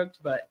overcooked,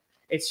 but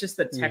it's just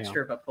the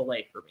texture of a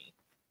fillet for me.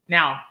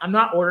 Now, I'm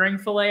not ordering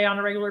fillet on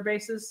a regular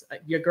basis.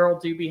 Your girl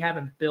do be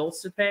having bills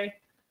to pay.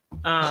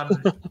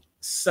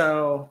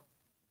 So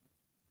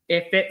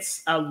if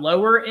it's a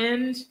lower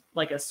end,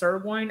 like a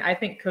sirloin, I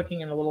think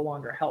cooking it a little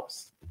longer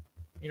helps.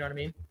 You know what I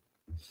mean?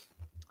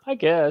 I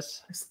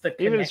guess.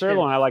 Even a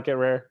sirloin, I like it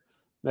rare,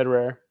 mid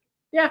rare.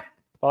 Yeah.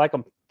 I like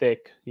them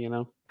thick,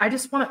 I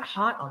just want it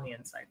hot on the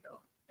inside, though.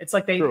 It's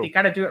like they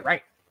got to do it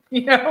right.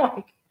 You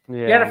have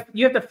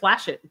to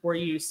flash it before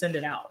you send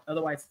it out.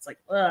 Otherwise, it's like,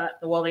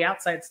 the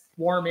outside's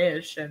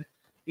warm-ish and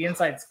the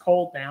inside's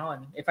cold now.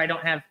 And if I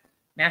don't have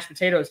mashed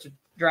potatoes to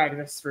drag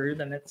this through,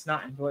 then it's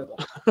not enjoyable.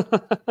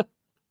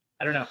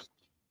 I don't know.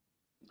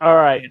 All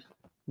right.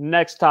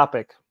 Next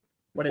topic.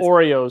 What is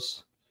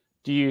Oreos?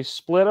 Do you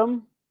split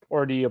them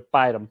or do you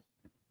bite them?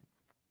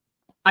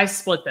 I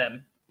split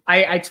them.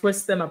 I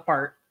twist them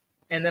apart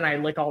and then I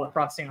lick all the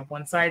frosting off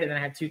one side and then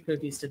I have 2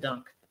 cookies to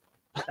dunk.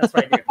 That's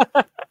what I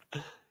do.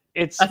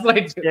 It's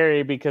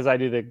scary because I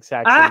do the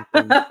exact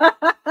same thing.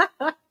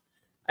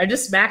 I'm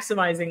just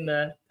maximizing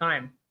the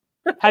time.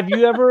 Have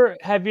you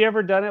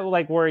ever done it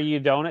like where you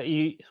don't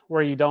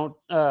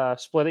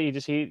split it, you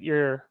just eat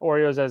your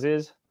Oreos as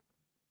is?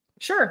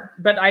 Sure,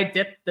 but I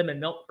dip them in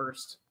milk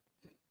first.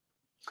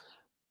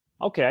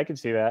 Okay, I can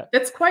see that.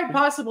 It's quite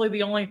possibly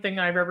the only thing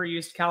I've ever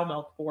used cow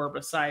milk for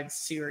besides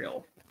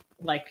cereal,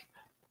 like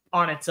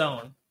on its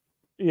own.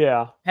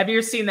 Yeah. Have you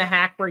ever seen the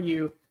hack where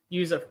you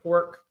use a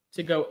fork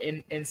to go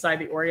inside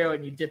the Oreo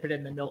and you dip it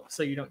in the milk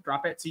so you don't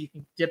drop it, so you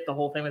can dip the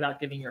whole thing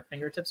without getting your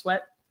fingertips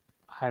wet?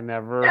 I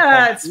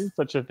never seen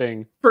such a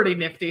thing. Pretty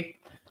nifty.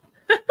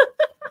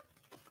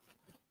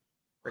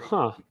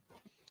 Huh.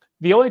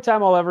 The only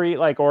time I'll ever eat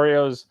like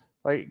Oreos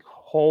like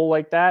whole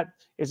like that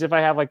is if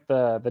I have like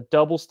the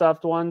double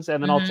stuffed ones,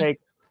 and then I'll take,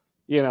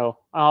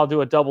 I'll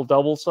do a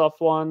double stuffed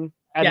one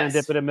and then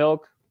dip it in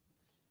milk,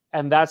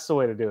 and that's the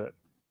way to do it.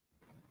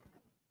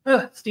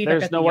 Ugh, Steve,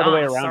 there's no other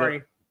way around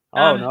it.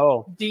 Oh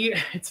no.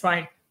 It's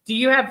fine. Do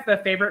you have a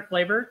favorite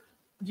flavor?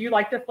 Do you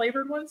like the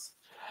flavored ones?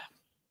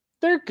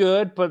 They're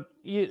good, but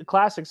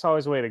classic's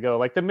always the way to go.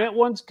 Like the mint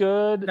one's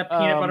good. The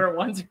peanut butter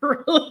ones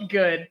are really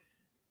good.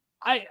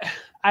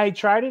 I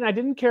tried it and I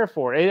didn't care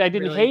for it. I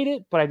didn't hate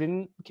it, but I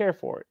didn't care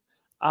for it.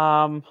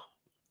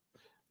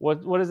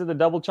 What is it? The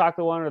double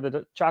chocolate one or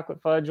the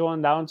chocolate fudge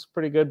one? That one's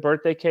pretty good.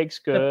 Birthday cake's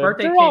good. The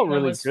birthday They're cake all one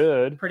really was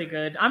good. Pretty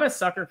good. I'm a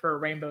sucker for a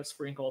rainbow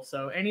sprinkle,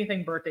 so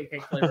anything birthday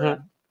cake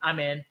flavor, I'm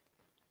in.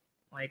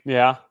 Like,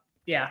 yeah.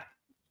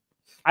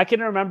 I can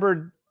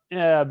remember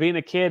being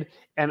a kid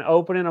and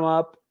opening them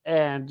up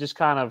and just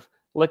kind of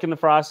licking the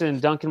frosting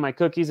and dunking my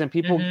cookies. And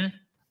people,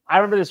 I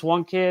remember this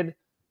one kid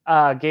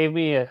gave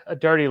me a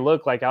dirty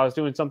look, like I was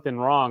doing something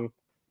wrong.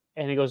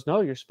 And he goes,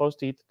 "No, you're supposed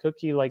to eat the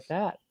cookie like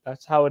that.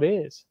 That's how it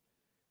is."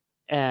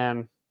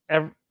 And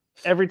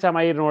every time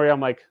I eat an Oreo, I'm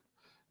like,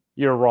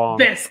 "You're wrong."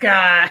 This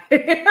guy.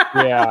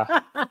 Yeah.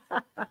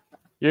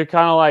 You're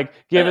kind of like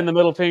giving the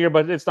middle finger,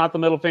 but it's not the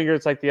middle finger.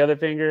 It's like the other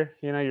finger,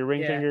 your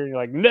ring finger. You're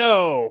like,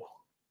 no.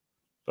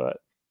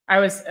 But I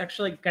was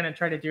actually going to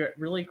try to do it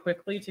really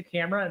quickly to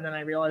camera. And then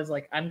I realized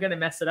like, I'm going to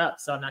mess it up.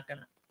 So I'm not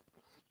going to.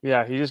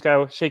 Yeah. You just got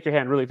to shake your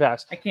hand really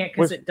fast. I can't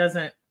because it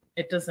doesn't,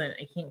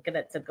 I can't get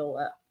it to go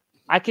up.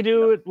 I can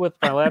do it with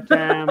my left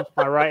hand,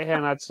 my right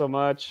hand, not so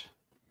much.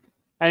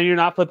 And you're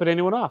not flipping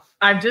anyone off.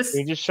 You're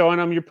just showing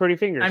them your pretty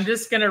fingers. I'm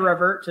just going to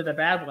revert to the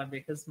bad one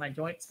because my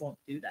joints won't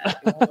do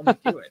that. They won't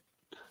let me do it.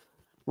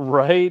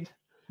 Right.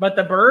 But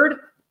the bird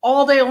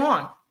all day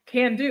long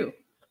can do.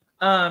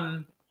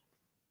 To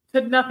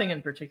nothing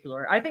in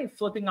particular. I think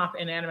flipping off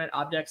inanimate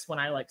objects when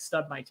I like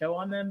stub my toe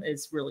on them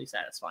is really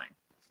satisfying.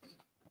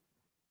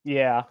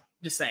 Yeah.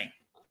 Just saying.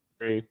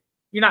 Great.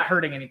 You're not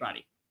hurting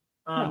anybody.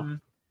 No.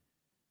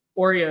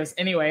 Oreos.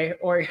 Anyway,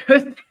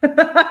 Oreos.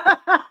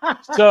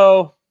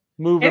 So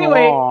moving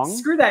along.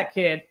 Screw that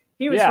kid.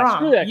 He was wrong.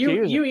 Screw that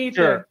kid. You eat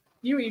the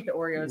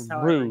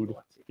Oreos. Rude.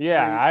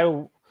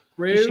 Yeah,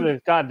 Rude. You should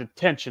have gotten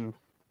detention.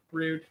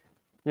 Rude.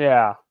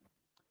 Yeah.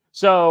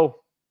 So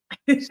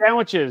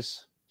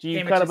sandwiches. Do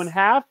you cut them in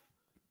half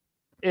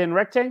in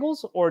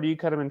rectangles or do you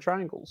cut them in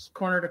triangles?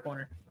 Corner to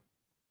corner.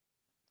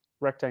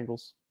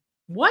 Rectangles.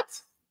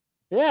 What?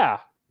 Yeah.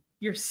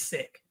 You're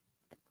sick.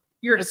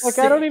 It's like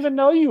I don't even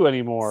know you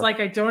anymore. It's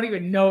like I don't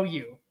even know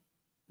you.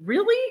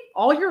 Really?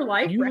 All your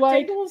life, you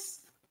rectangles?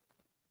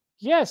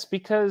 Yes,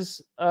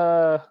 because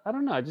I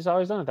don't know. I just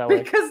always done it that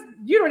way. Because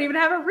you don't even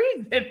have a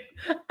reason.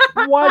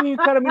 Why do you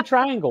cut them in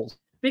triangles?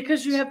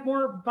 Because you have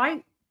more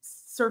bite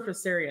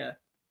surface area.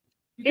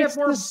 It's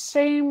the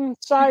same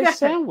size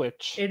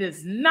sandwich. It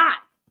is not.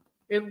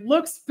 It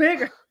looks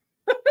bigger.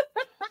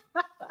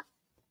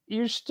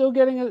 You're still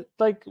getting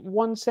like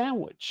one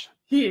sandwich.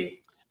 Yeah.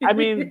 I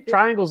mean,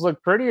 triangles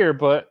look prettier,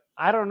 but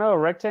I don't know.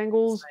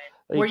 Rectangles.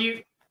 Like, were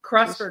you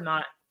crust or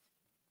not?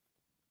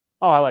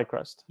 Oh, I like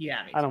crust.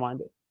 Yeah, I don't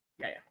mind it.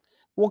 Yeah.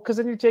 Well, because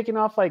then you're taking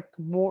off like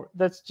more.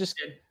 That's just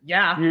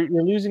You're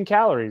losing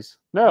calories.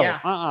 No,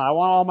 I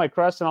want all my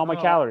crust and all my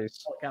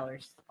calories. All the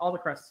calories, all the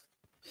crust.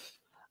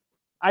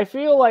 I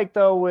feel like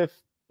though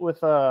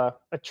with a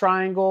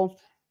triangle,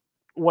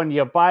 when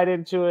you bite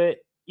into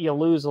it, you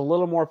lose a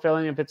little more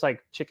filling if it's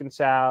like chicken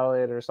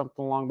salad or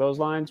something along those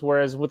lines.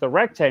 Whereas with a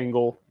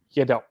rectangle,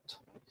 you don't.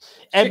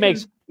 It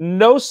makes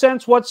no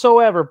sense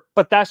whatsoever,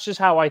 but that's just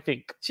how I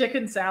think.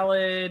 Chicken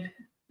salad.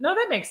 No,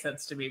 that makes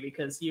sense to me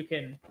because you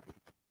could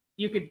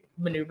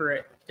maneuver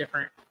it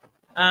different.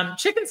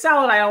 Chicken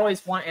salad, I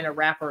always want in a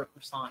wrap or a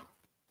croissant.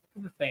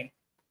 That's the thing.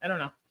 I don't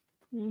know.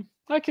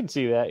 I can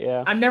see that,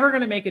 yeah. I'm never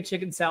going to make a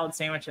chicken salad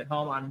sandwich at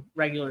home on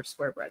regular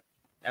square bread,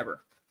 ever.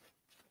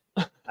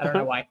 I don't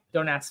know why.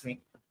 Don't ask me.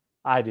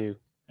 I do.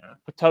 Yeah.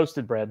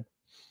 Toasted bread.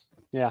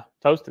 Yeah,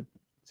 toasted.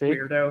 See?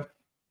 Weirdo.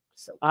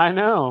 So I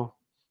know.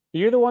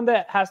 You're the one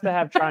that has to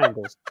have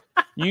triangles.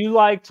 You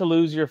like to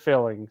lose your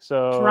filling.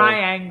 So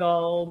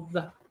triangles.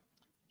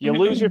 You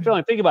lose your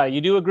filling. Think about it.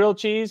 You do a grilled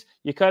cheese,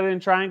 you cut it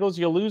in triangles,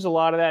 you'll lose a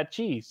lot of that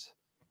cheese.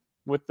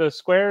 With the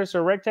squares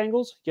or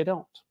rectangles, you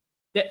don't.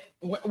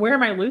 Where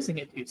am I losing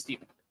it to,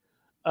 Steve?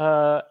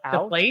 Out.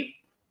 The plate?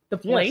 The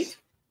plate?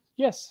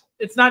 Yes.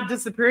 It's not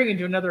disappearing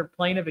into another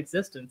plane of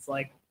existence.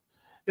 Like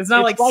it's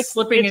not like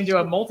slipping into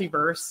a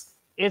multiverse.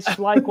 It's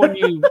like when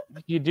you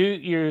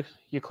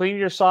clean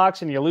your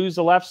socks and you lose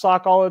the left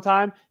sock all the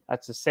time.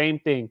 That's the same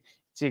thing.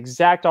 It's the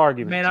exact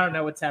argument. Man, I don't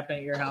know what's happening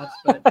at your house,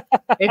 but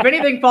if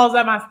anything falls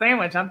out my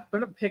sandwich, I'm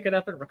gonna pick it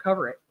up and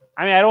recover it.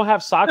 I mean, I don't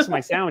have socks in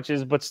my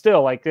sandwiches, but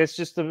still, like it's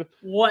just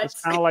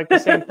it's kind of like the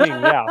same thing.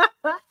 Yeah.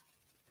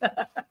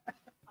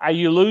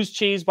 You lose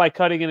cheese by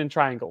cutting it in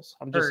triangles.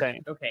 I'm just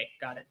saying. Okay,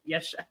 got it.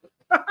 Yes, chef.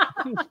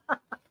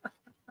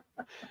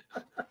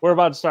 We're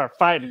about to start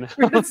fighting.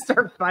 We're gonna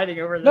start fighting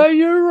over this. No,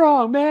 you're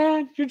wrong,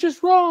 man. You're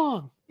just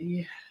wrong.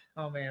 Yeah.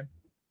 Oh man.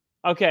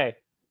 Okay,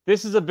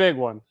 this is a big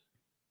one,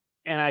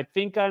 and I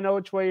think I know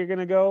which way you're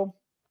gonna go.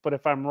 But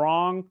if I'm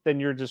wrong, then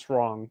you're just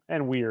wrong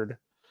and weird.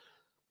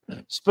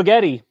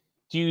 Spaghetti.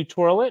 Do you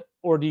twirl it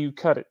or do you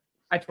cut it?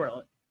 I twirl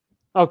it.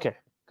 Okay,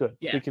 good.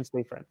 Yeah. We can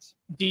stay friends.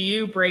 Do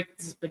you break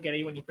the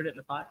spaghetti when you put it in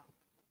the pot?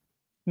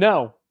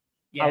 No.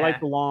 Yeah. I like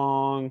the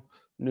long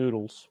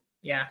noodles.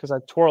 Yeah. Because I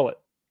twirl it.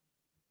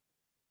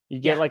 You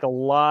get like a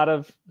lot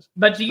of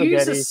But do you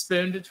spaghetti. use a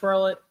spoon to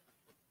twirl it?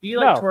 Do you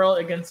twirl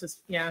it against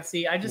this? Yeah,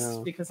 see, I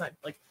just because I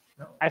like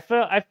no.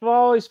 I've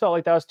always felt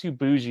like that was too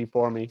bougie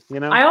for me, you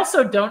know? I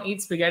also don't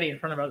eat spaghetti in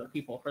front of other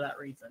people for that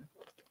reason.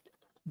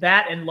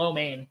 That and lo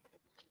mein.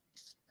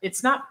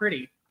 It's not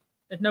pretty.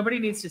 Nobody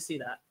needs to see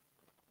that.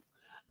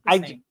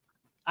 I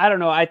don't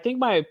know. I think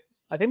my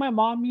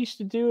mom used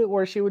to do it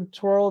where she would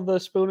twirl the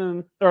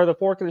spoon or the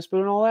fork and the spoon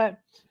and all that.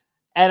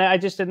 And I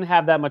just didn't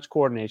have that much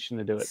coordination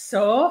to do it.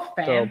 So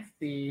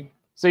fancy.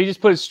 So you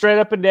just put it straight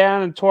up and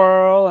down and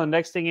twirl, and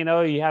next thing you know,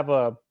 you have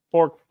a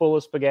fork full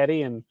of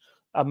spaghetti and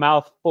a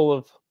mouth full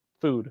of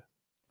food.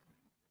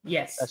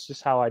 Yes. That's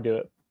just how I do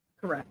it.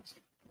 Correct.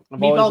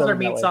 Meatballs or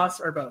meat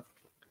sauce or both?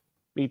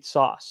 Meat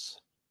sauce.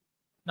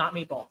 Not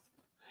meatballs.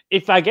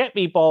 If I get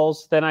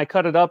meatballs, then I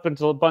cut it up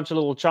into a bunch of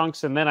little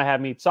chunks, and then I have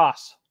meat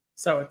sauce.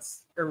 So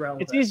it's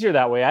irrelevant. It's easier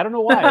that way. I don't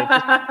know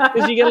why.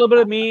 Because you get a little bit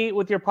of meat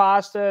with your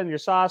pasta and your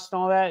sauce and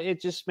all that.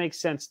 It just makes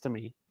sense to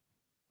me.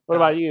 What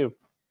about you?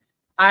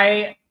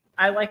 I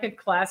like a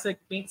classic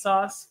meat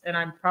sauce, and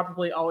I'm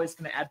probably always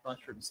going to add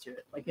mushrooms to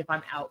it. Like if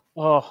I'm out.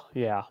 Oh,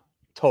 yeah,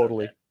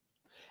 totally. So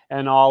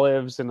and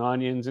olives and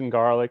onions and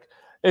garlic.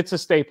 It's a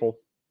staple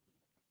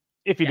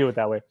if you do it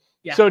that way.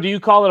 Yeah. So do you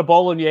call it a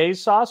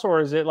bolognese sauce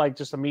or is it like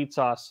just a meat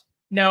sauce?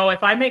 No,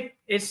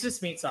 it's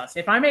just meat sauce.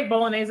 If I make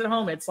bolognese at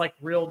home, it's like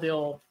real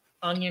deal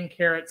onion,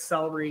 carrot,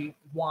 celery,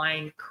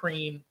 wine,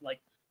 cream, like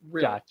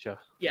real. Gotcha.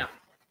 Yeah.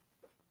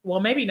 Well,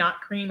 maybe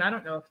not cream. I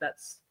don't know if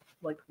that's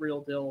like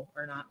real deal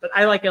or not, but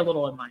I like a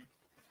little in mine.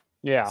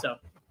 Yeah. So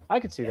I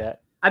could see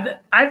that.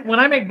 I when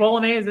I make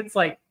bolognese, it's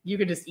like you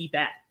could just eat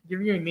that. You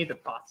don't even need the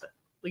pasta.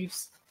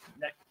 Leaves.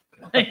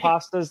 The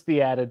pasta's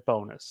the added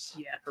bonus.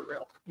 Yeah, for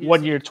real.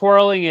 When you're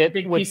twirling it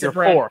big with piece your of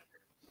bread. fork.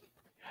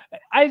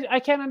 I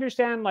can't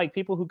understand like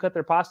people who cut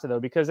their pasta though,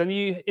 because then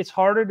it's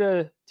harder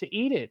to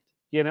eat it,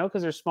 you know,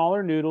 because they're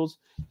smaller noodles.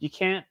 You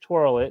can't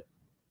twirl it,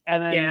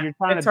 and then you're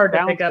trying it's to hard to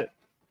balance pick up. it.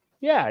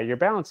 Yeah, you're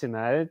balancing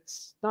that.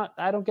 It's not.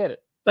 I don't get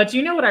it. But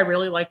you know what I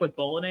really like with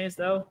bolognese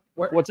though?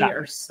 What's we that?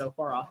 are so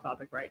far off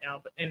topic right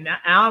now, but and now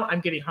I'm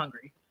getting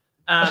hungry.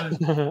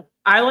 I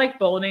like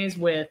bolognese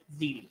with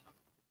ziti.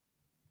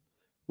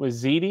 With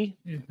ziti?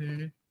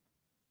 Mm-hmm.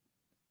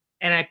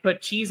 And I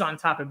put cheese on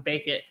top and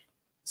bake it.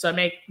 So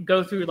I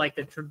go through like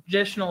the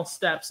traditional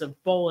steps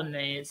of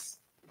bolognese,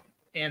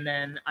 and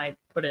then I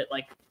put it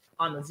like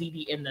on the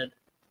ziti in the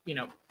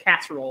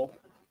casserole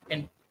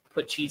and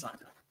put cheese on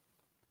top.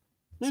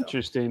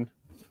 Interesting.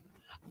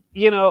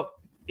 You know,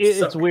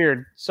 it's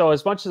weird. So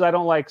as much as I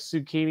don't like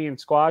zucchini and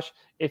squash,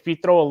 if you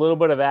throw a little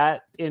bit of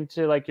that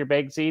into like your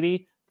baked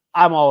ziti,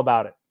 I'm all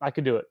about it. I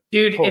could do it.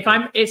 Dude,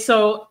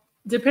 totally.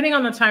 Depending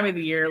on the time of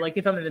the year, like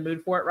if I'm in the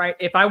mood for it, right?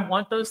 If I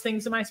want those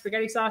things in my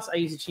spaghetti sauce, I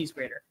use a cheese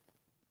grater.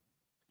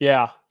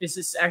 Yeah. This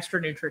is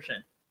extra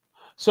nutrition.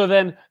 So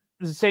then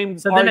the same.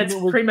 So then it's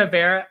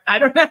primavera. I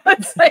don't know.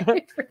 It's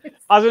like,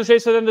 I was gonna say.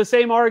 So then the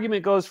same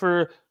argument goes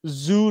for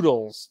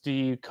zoodles. Do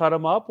you cut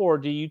them up or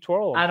do you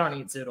twirl them? I don't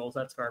eat zoodles.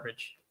 That's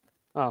garbage.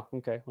 Oh,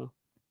 okay. Well,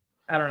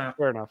 I don't know.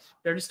 Fair enough.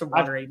 They're just a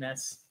watery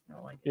mess. I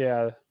don't like it.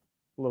 Yeah, a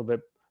little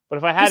bit. But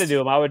if I had to do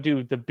them, I would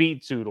do the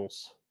beet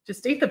zoodles.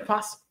 Just eat the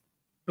pasta.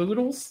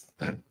 Boodles?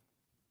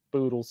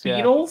 Boodles, yeah.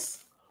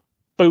 Beetles?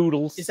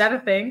 Boodles. Is that a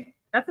thing?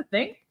 That's a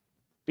thing?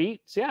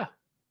 Beets, yeah.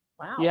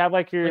 Wow. You have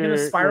like your in a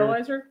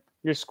spiralizer?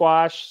 Your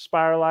squash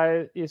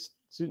spiralize is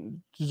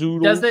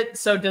zoodles.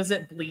 Does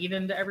it bleed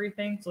into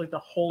everything? So like the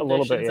whole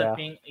dish ends up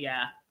being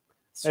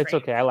It's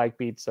okay. I like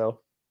beets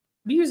though.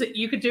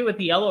 You could do it with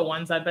the yellow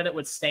ones. I bet it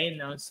would stain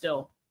those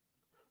still.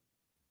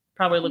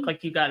 Probably look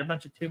like you got a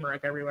bunch of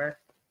turmeric everywhere.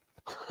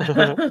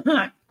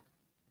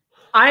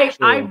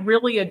 I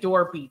really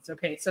adore beets.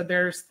 Okay, so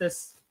there's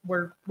this.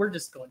 We're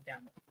just going down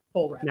the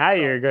whole rabbit now hole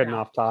you're good now.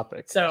 and off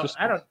topic. So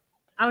I don't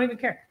even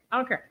care. I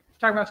don't care.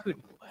 Talk about food.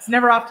 It's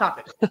never off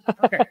topic.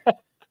 Okay,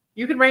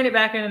 you can rein it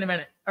back in a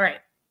minute. All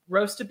right,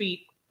 roast a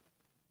beet,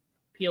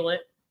 peel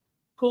it,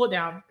 cool it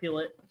down, peel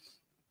it,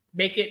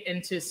 make it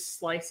into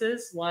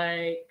slices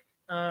like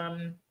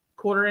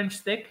 1/4 inch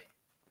thick,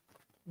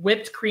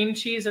 whipped cream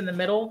cheese in the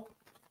middle.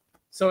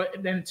 So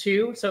then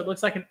so it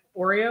looks like an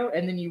Oreo,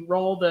 and then you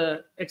roll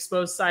the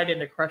exposed side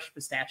into crushed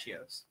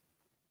pistachios.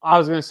 I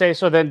was gonna say.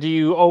 So then, do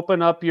you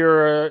open up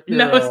your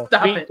no,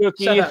 stop beet it.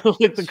 cookie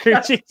with the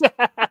cream cheese?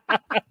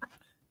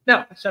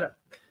 No, shut up.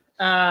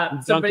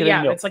 But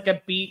yeah, milk. it's like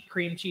a beet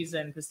cream cheese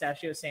and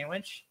pistachio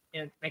sandwich,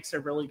 and it makes a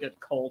really good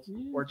cold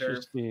hors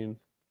d'oeuvre.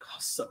 Oh,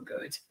 so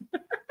good.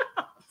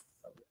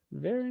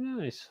 Very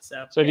nice.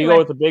 So do you go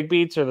with the big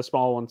beets or the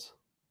small ones?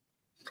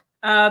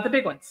 The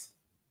big ones.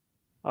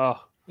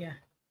 Oh. Yeah.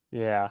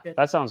 Yeah, good.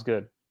 That sounds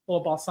good. A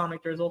little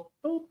balsamic drizzle.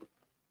 Boop.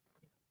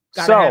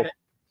 Gotta have it.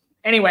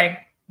 Anyway,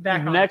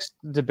 next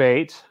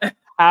debate.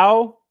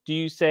 How do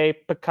you say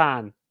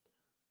pecan?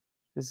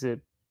 Is it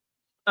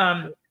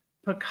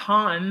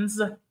pecans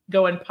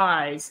go in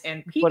pies,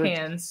 and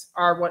pecans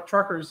are what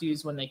truckers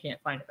use when they can't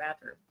find a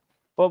bathroom.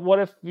 But what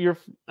if a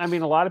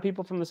lot of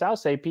people from the South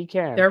say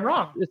pecan. They're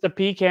wrong. It's a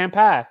pecan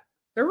pie.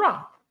 They're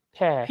wrong.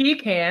 Pie.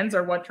 Pecans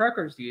are what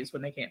truckers use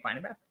when they can't find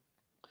a bathroom.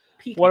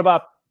 Pecans. What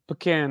about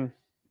pecan?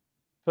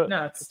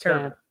 No, it's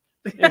terrible.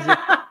 Is it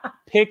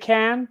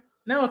pecan?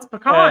 No, it's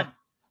pecan.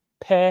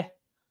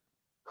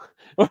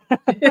 We're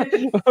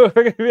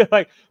gonna be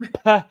like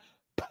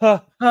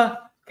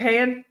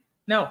can?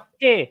 No.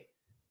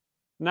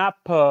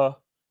 Not pe.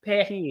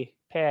 P.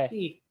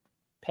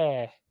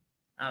 I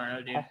don't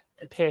know,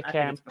 dude.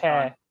 Pecan.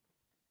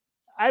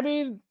 I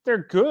mean, they're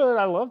good.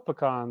 I love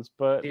pecans,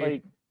 but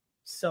dude,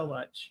 so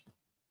much.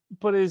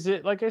 But is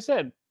it like I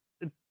said?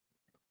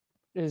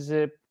 Is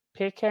it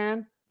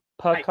pecan?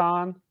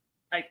 Pecan?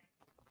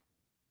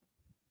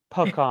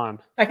 Pecan.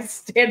 I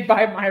stand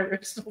by my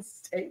original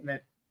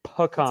statement.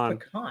 Pecan.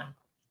 It's pecan.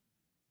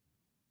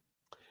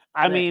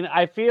 I mean,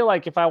 I feel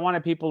like if I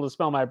wanted people to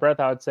smell my breath,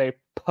 I would say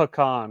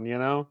pecan, you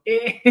know?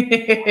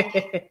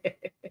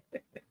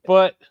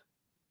 But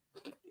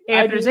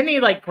Hey, if there's any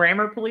like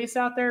grammar police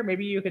out there,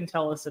 maybe you can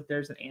tell us if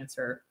there's an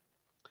answer.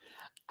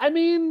 I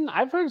mean,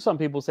 I've heard some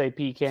people say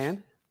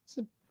pecan.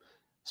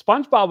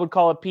 SpongeBob would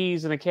call it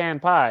peas in a can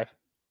pie.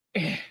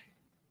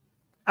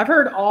 I've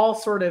heard all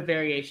sort of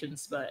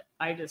variations, but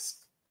I don't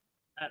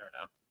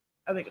know.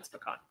 I think it's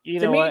pecan. You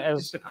know what?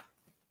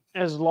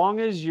 As long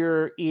as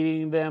you're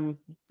eating them,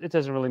 it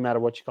doesn't really matter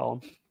what you call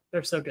them.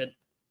 They're so good.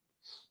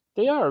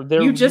 They are.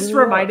 You just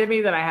reminded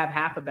me that I have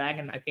half a bag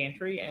in my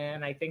pantry,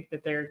 and I think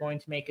that they're going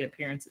to make an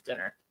appearance at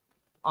dinner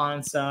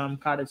on some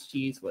cottage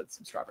cheese with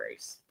some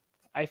strawberries.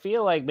 I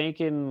feel like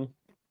making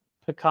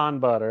pecan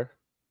butter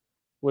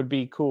would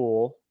be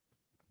cool.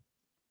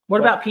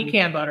 What about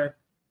pecan butter?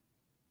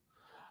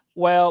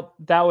 Well,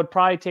 that would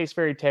probably taste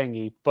very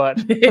tangy, but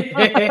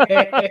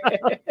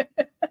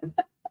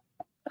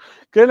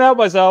couldn't help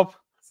myself.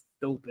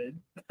 Stupid.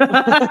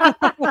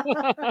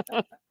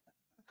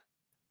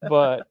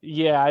 But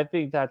yeah, I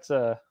think that's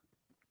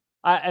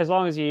as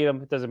long as you eat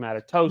them, it doesn't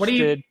matter.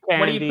 Toasted,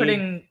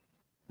 candy.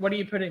 What are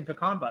you putting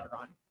pecan butter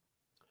on?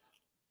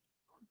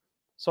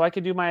 So I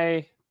could do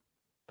my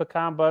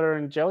pecan butter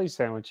and jelly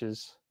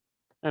sandwiches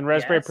and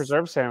raspberry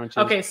preserve sandwiches.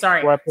 Okay,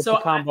 sorry. So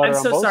I'm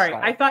so sorry.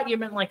 Sides. I thought you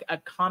meant like a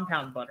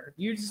compound butter.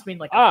 You just mean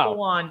like a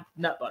full-on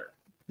nut butter.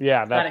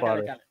 Yeah, that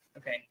butter. Got it.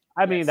 Okay.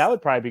 I mean, that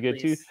would probably be good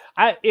too.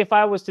 If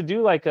I was to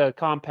do like a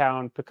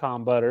compound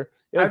pecan butter,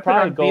 it would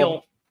probably go.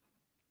 Veal.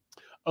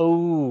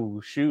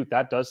 Oh shoot,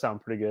 that does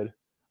sound pretty good.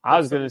 I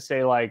was gonna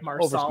say like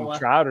Marsala. Over some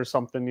trout or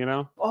something, you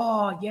know.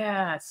 Oh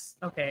yes.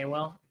 Okay.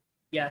 Well,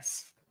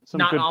 yes. Some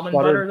not almond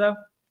butter though.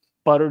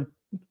 Buttered.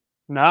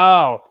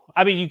 No,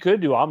 I mean you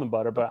could do almond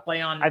butter, but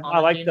play on. I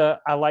like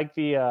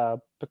the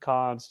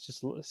pecans.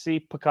 Just see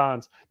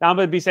pecans. Now I'm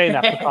gonna be saying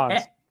that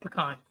pecans.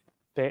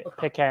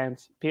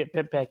 Pecans.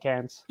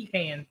 Pecans.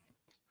 Pecan.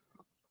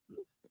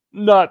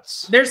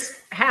 Nuts. There's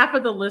half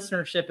of the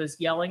listenership is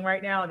yelling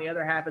right now, and the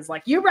other half is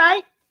like, "You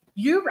right.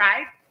 You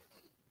right."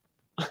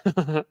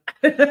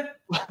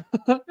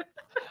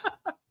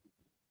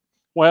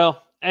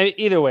 Well,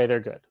 either way, they're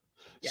good.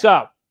 Yeah.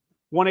 So,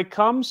 when it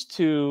comes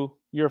to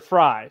your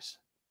fries,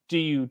 do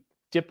you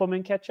dip them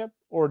in ketchup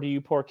or do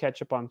you pour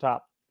ketchup on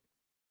top?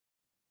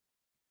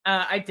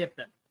 I dip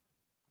them.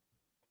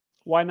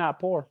 Why not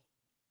pour?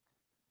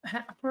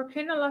 ¿Por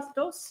qué no las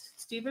dos,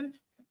 Stephen?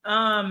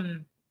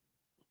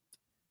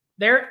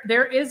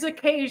 There is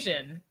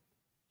occasion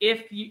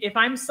if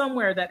I'm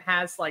somewhere that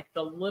has like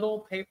the little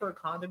paper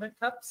condiment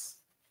cups,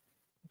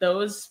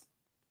 those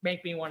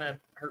make me want to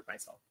hurt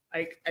myself.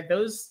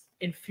 Those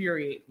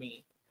infuriate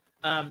me.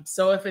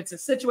 So if it's a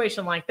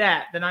situation like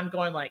that, then I'm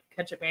going like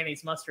ketchup,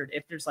 mayonnaise, mustard.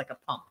 If there's like a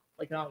pump,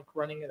 like I'm like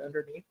running it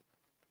underneath.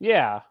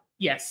 Yeah.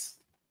 Yes.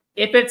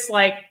 If it's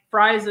like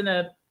fries in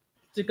a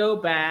to-go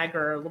bag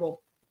or a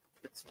little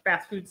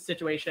fast food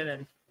situation,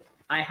 and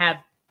I have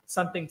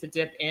something to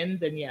dip in,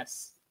 then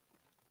yes,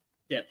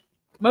 dip.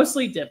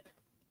 Mostly dip.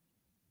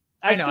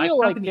 I know I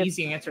don't have an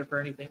easy answer for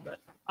anything, but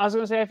I was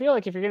gonna say I feel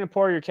like if you're gonna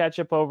pour your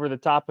ketchup over the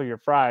top of your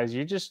fries,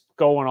 you're just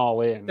going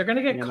all in. They're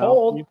gonna get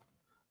cold.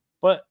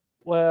 But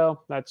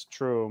well, that's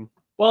true.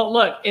 Well,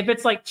 look, if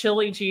it's like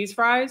chili cheese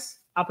fries,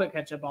 I'll put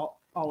ketchup all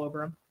over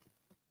them.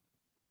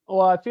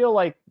 Well, I feel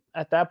like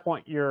at that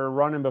point you're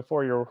running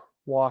before you're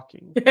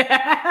walking.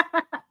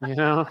 You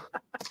know,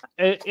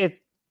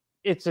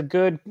 it's a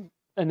good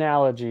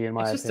analogy in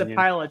my opinion. It's just a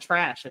pile of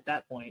trash at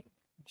that point.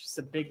 Just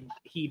a big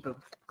heap of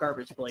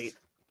garbage plate.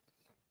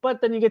 But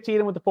then you get to eat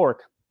them with the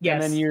fork. Yes.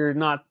 And then you're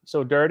not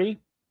so dirty.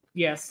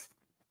 Yes.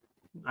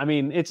 I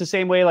mean, it's the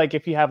same way like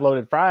if you have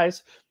loaded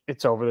fries,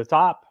 it's over the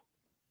top.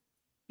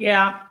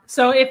 Yeah.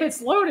 So if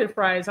it's loaded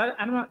fries,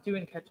 I'm not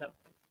doing ketchup.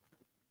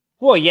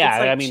 Well, yeah. It's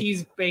like I mean,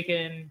 cheese,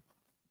 bacon.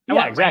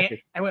 Yeah,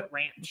 exactly. I went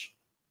ranch.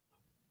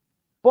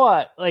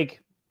 But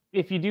like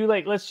if you do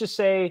like, let's just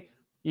say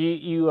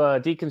you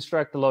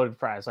deconstruct the loaded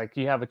fries. Like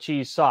you have a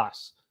cheese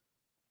sauce.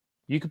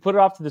 You could put it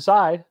off to the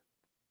side.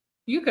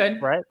 You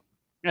could. Right?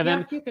 And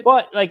then,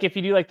 but like if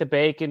you do like the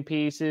bacon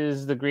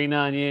pieces, the green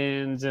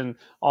onions, and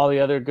all the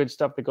other good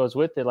stuff that goes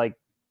with it, like,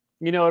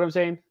 you know what I'm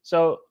saying?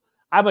 So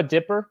I'm a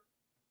dipper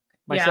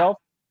myself.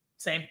 Yeah,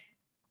 same.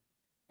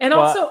 And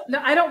also, no,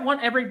 I don't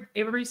want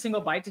every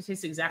single bite to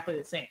taste exactly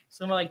the same.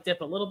 So I'm gonna like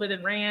dip a little bit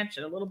in ranch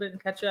and a little bit in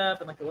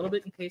ketchup and like a little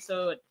bit in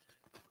queso. And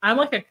I'm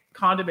like a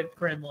condiment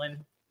gremlin.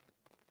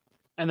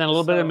 And then a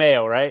little bit of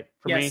mayo, right?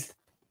 For me,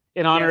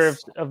 in honor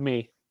of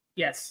me.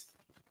 Yes.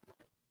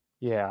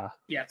 Yeah.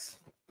 Yes.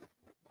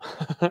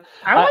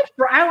 I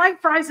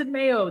like fries and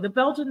mayo. The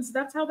Belgians,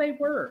 that's how they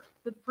were.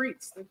 The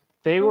frites.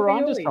 They were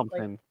onto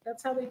something. Like,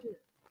 that's how they do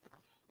it.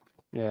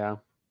 Yeah.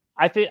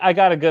 I think I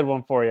got a good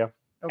one for you.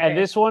 Okay. And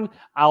this one,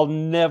 I'll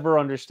never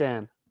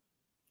understand.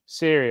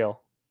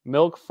 Cereal.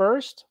 Milk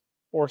first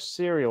or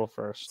cereal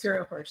first?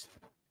 Cereal first.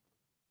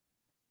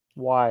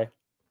 Why?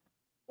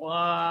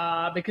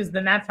 Because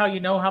then that's how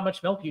you know how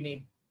much milk you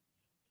need.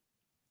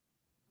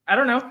 I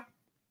don't know.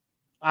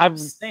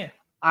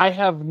 I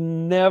have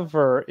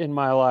never in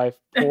my life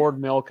poured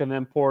milk and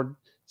then poured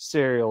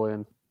cereal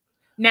in.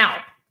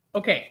 Now,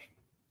 okay.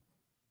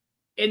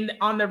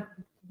 On the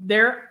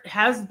there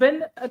has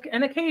been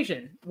an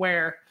occasion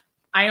where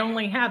I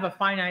only have a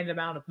finite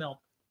amount of milk.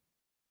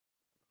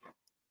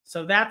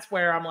 So that's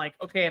where I'm like,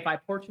 okay, if I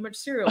pour too much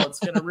cereal, it's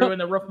going to ruin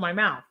the roof of my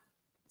mouth.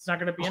 It's not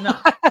going to be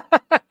enough.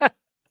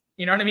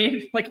 You know what I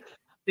mean? Like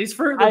these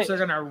Fruit Loops are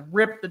going to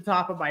rip the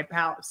top of my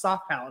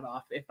soft palate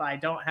off if I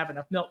don't have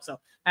enough milk. So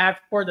I have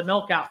to pour the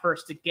milk out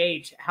first to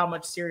gauge how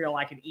much cereal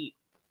I can eat.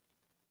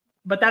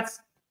 But that's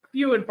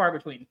few and far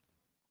between.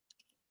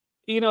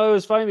 You know, it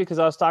was funny because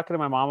I was talking to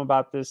my mom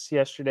about this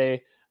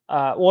yesterday.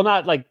 Well,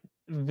 not like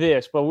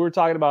this, but we were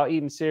talking about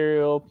eating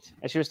cereal.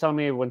 And she was telling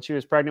me when she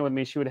was pregnant with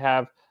me, she would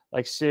have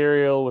like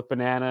cereal with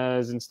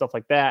bananas and stuff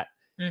like that.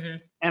 Mm-hmm.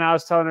 And I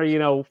was telling her, you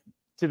know,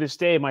 to this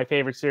day, my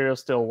favorite cereal is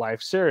still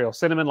Life cereal,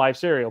 Cinnamon Life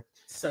cereal.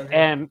 So good.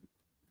 And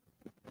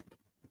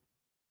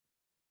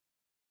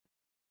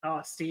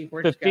Steve,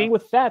 where'd the you go? thing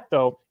with that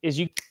though is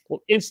you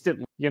will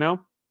instantly, you know,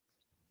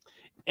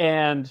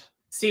 and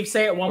Steve,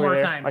 say it one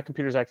more time. My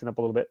computer's acting up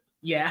a little bit.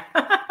 Yeah.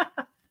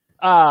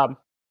 So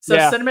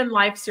Cinnamon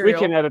Life cereal. We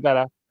can edit that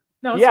out.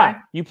 No, it's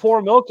fine. You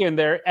pour milk in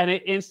there and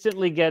it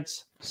instantly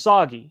gets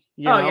soggy.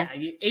 You know? Yeah,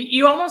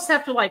 you almost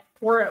have to like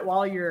pour it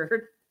while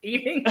you're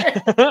eating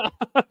it.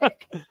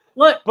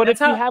 Look, but if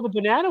you have a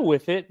banana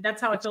with it,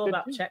 that's how I feel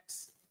about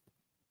Chex.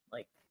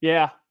 Like,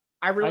 yeah,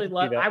 I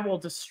will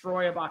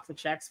destroy a box of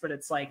Chex, but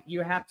it's like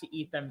you have to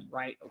eat them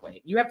right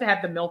away. You have to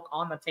have the milk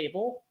on the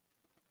table,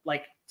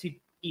 like to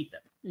eat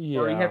them,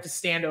 or you have to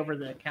stand over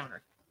the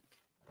counter.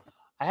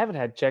 I haven't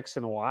had Chex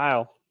in a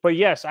while, but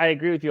yes, I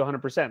agree with you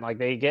 100%. Like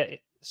they get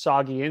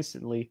soggy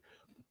instantly.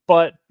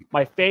 But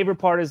my favorite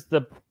part is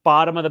the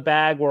bottom of the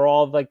bag where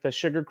all like the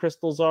sugar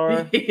crystals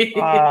are.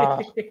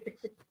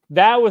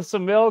 That with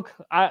some milk,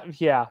 I'll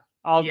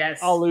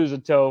lose a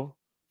toe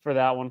for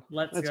that one.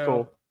 That's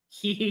cool.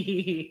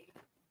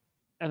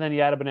 And then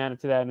you add a banana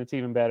to that, and it's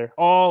even better.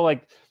 Oh,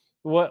 like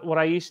what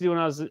I used to do when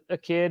I was a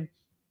kid,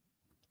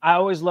 I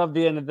always loved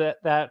the end of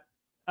that.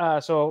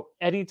 So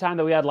anytime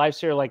that we had Life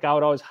cereal, like I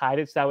would always hide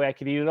it so that way I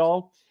could eat it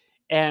all.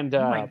 And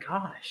oh my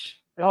gosh!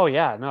 Oh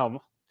yeah,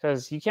 no.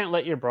 Because you can't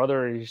let your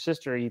brother or your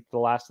sister eat the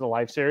last of the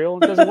Life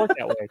cereal. It doesn't work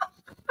that way.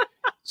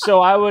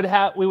 So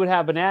we would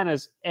have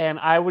bananas, and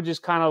I would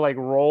just kind of like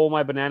roll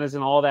my bananas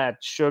in all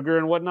that sugar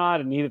and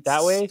whatnot and eat it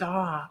that way.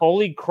 Stop.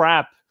 Holy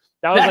crap.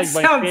 That was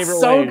like my favorite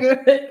so ways.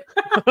 Good.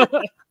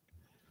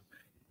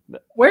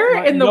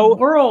 Where in the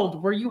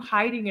world were you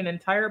hiding an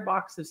entire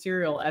box of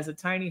cereal as a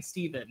tiny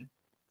Steven?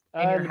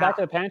 In the back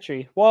of the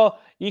pantry. Well,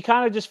 you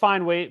kind of just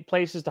find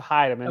places to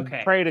hide them and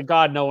pray to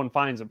God no one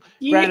finds them.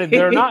 Granted,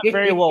 they're not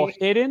very well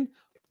hidden,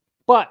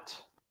 but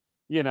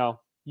you know,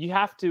 you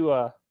have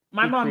to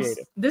my mom's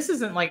this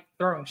isn't like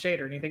throwing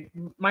shade or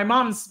anything. My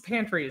mom's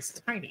pantry is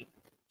tiny.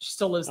 She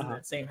still lives in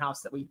that same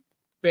house that we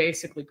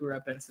basically grew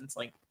up in since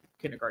like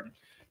kindergarten.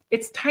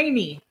 It's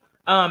tiny.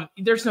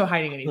 There's no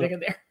hiding anything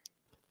in there.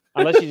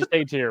 Unless you just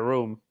take it to your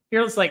room.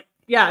 You're just like,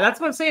 yeah, that's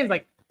what I'm saying.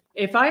 Like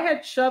if I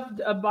had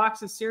shoved a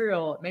box of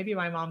cereal, maybe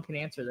my mom can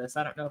answer this.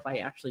 I don't know if I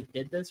actually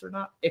did this or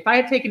not. If I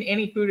had taken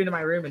any food into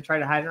my room and tried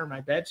to hide it under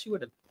my bed, she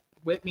would have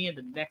whipped me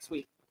into next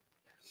week.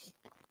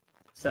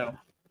 So,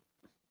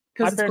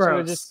 because my parents would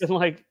have just been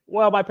like,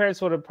 well, my parents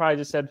would have probably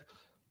just said,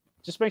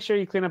 just make sure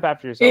you clean up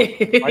after yourself.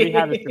 Why do you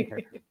have this in here?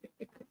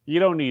 You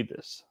don't need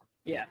this.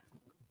 Yeah.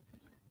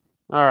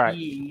 All right.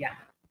 Yeah.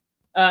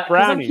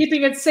 I'm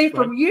keeping it safe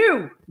from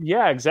you.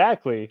 Yeah,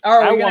 exactly.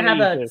 Are we gonna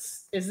have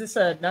is this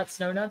a nuts,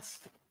 no nuts?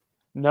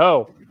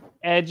 No.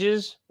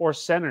 Edges or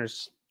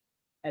centers?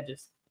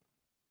 Edges.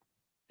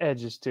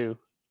 Edges too.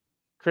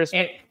 Crisp.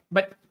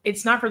 But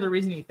it's not for the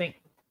reason you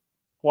think.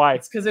 Why?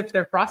 It's because if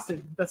they're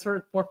frosted, that's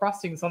where more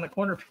frosting is on the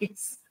corner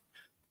piece.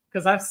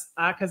 Because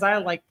I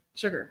like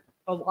sugar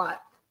a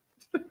lot.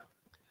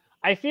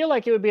 I feel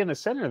like it would be in the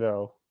center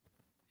though.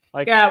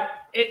 Like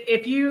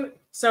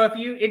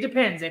it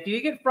depends. If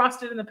you get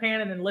frosted in the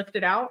pan and then lift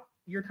it out,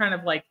 you're kind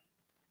of like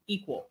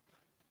equal.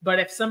 But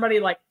if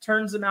somebody like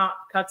turns them out,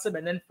 cuts them,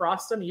 and then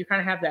frosts them, you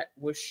kind of have that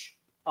whoosh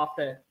off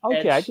the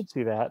edge. I could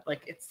see that.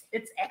 Like it's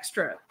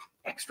extra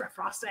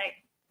frosting.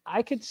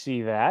 I could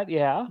see that.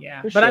 Yeah.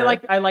 Yeah. But sure.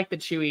 I like the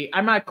chewy.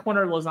 I'm a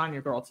corner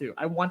lasagna girl too.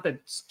 I want the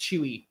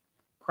chewy,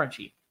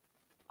 crunchy.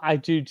 I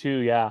do too.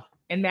 Yeah.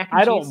 And mac and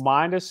cheese. I don't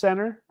mind a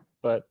center,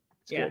 but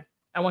it's good.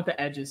 I want the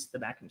edges, the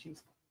mac and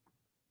cheese.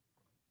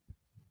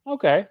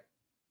 Okay.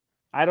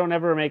 I don't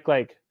ever make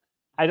like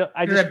I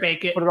just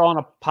bake it. Put it all in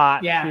a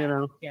pot. Yeah. You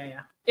know.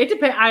 Yeah. It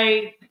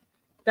depends.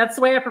 That's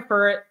the way I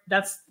prefer it.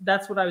 That's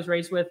what I was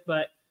raised with.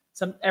 But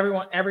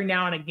every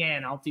now and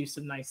again, I'll do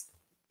some nice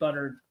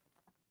buttered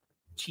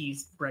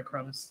cheese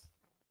breadcrumbs.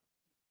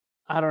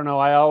 I don't know.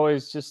 I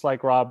always just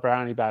like raw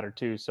brownie batter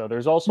too. So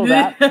there's also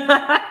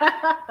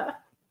that.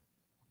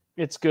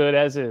 It's good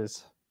as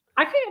is.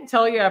 I can't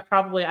tell you.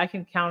 I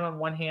can count on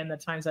one hand the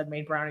times I've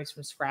made brownies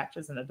from scratch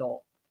as an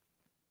adult.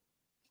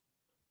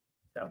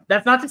 So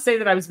that's not to say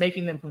that I was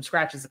making them from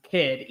scratch as a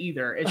kid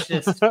either. It's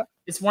just,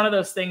 it's one of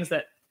those things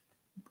that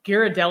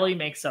Ghirardelli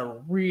makes a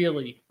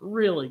really,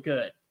 really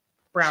good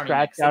brownie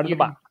scratch mix. Out of the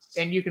box.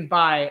 And you can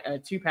buy a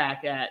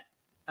 2-pack at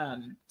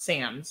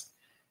Sam's.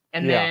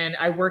 And then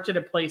I worked at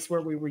a place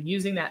where we were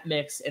using that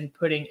mix and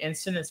putting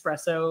instant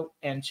espresso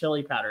and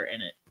chili powder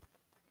in it.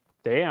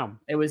 Damn.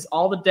 It was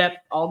all the depth,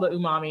 all the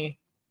umami.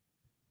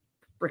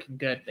 Freaking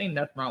good. Ain't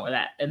nothing wrong with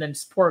that. And then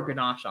just pour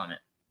ganache on it.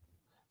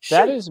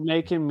 That is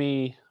making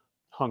me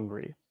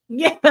hungry.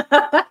 Yeah.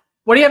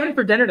 What are you having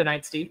for dinner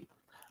tonight, Steve?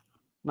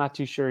 Not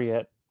too sure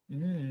yet.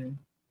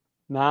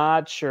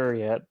 Not sure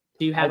yet.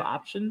 Do you have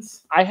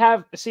options? I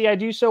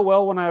do so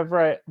well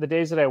whenever the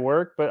days that I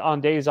work, but on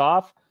days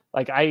off,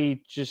 like I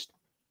eat just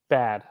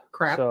bad.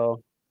 Crap.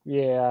 So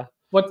yeah.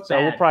 What's so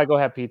bad? we'll probably go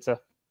have pizza.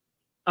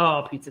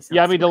 Oh, pizza.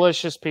 Yummy,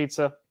 delicious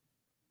pizza.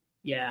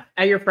 Yeah.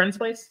 At your friend's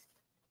place?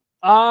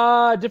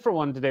 Different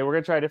one today. We're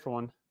gonna try a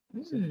different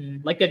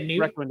one. Like a new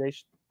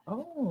recommendation.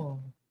 Oh.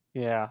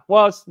 Yeah.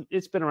 Well,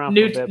 it's been around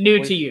new for a bit,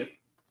 new to you.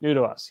 New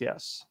to us,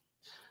 yes.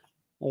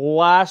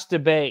 Last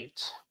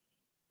debate.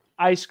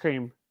 Ice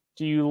cream.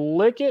 Do you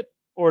lick it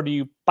or do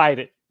you bite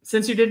it?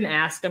 Since you didn't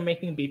ask, I'm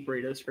making beef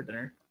burritos for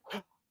dinner.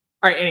 All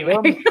right,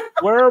 anyway.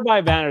 Where are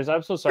my manners?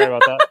 I'm so sorry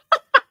about that.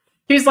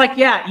 He's like,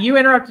 yeah, you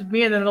interrupted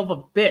me in the middle of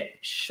a bit.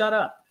 Shut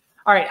up.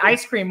 All right,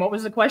 ice cream. What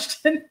was the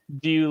question?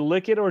 Do you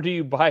lick it or do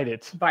you bite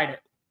it? Bite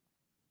it.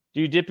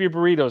 Do you dip your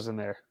burritos in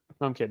there?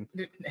 No, I'm kidding.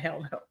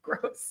 Hell no.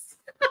 Gross.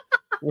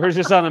 We're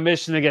just on a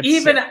mission to get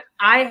Even sick.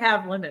 I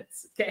have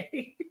limits,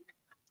 okay?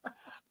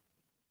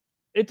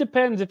 It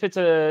depends if it's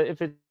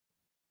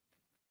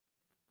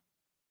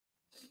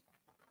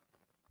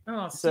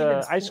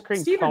ice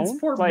cream Steven's cone.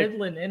 poor Like,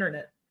 Midland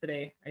internet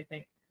today, I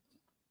think.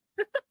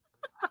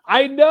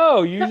 I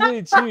know. Usually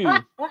it's you.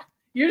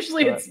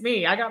 Usually it's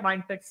me. I got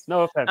mine fixed.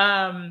 No offense.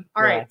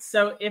 All right.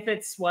 So if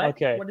it's what?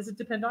 Okay. What does it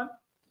depend on?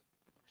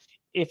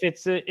 If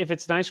it's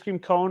an ice cream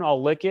cone,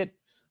 I'll lick it.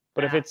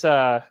 But if it's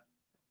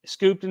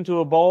scooped into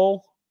a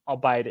bowl, I'll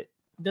bite it.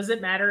 Does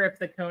it matter if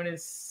the cone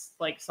is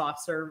like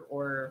soft serve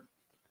or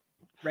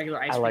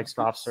regular ice cream? I like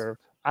soft serve.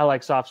 I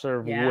like soft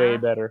serve way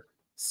better.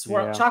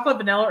 Swirl, chocolate,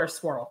 vanilla, or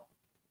swirl?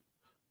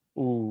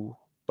 Ooh,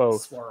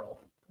 both. Swirl.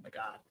 Oh my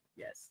god.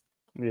 Yes.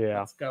 Yeah.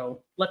 Let's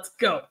go. Let's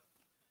go.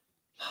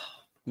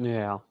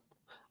 Yeah.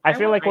 I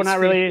feel like we're not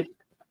really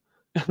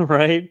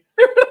right.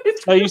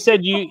 So you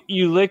said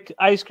you lick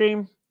ice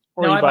cream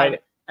or you bite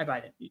it? I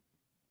bite it.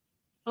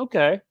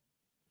 Okay.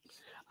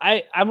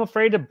 I'm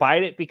afraid to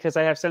bite it because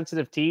I have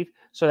sensitive teeth.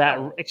 So that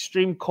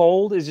extreme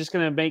cold is just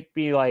gonna make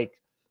me like,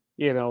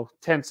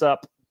 tense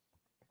up.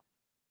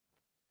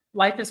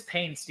 Life is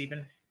pain,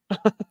 Stephen.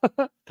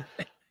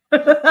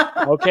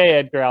 Okay,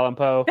 Edgar Allan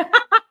Poe.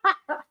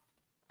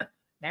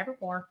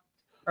 Nevermore.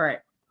 All right.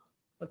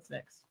 What's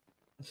next?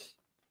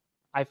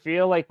 I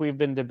feel like we've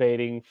been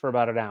debating for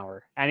about an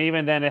hour. And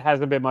even then, it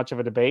hasn't been much of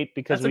a debate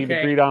because we've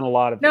agreed on a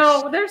lot of this.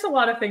 No, there's a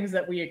lot of things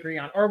that we agree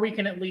on. Or we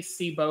can at least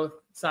see both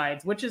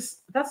sides,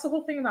 that's the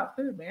whole thing about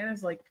food, man.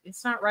 Is like,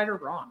 it's not right or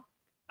wrong.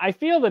 I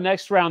feel the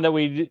next round that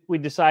we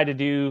decide to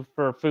do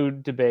for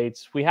food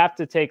debates, we have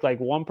to take like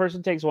one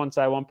person takes one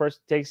side, one person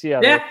takes the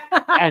other,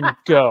 and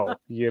go.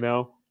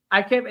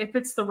 I can't. If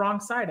it's the wrong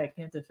side, I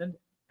can't defend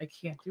it. I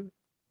can't do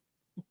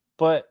it.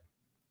 But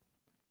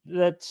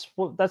that's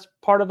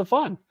part of the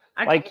fun.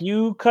 Like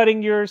you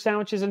cutting your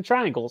sandwiches in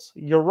triangles,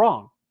 you're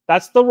wrong.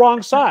 That's the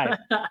wrong side.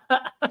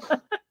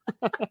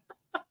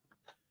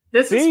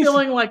 This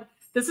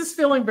is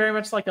feeling very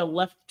much like a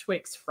left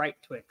Twix, right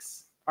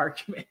Twix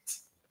argument.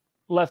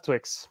 Left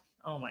Twix.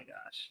 Oh my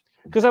gosh.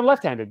 Because I'm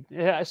left-handed.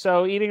 Yeah,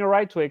 so eating a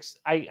right Twix,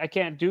 I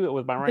can't do it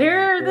with my right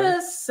hand. They're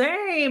the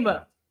same.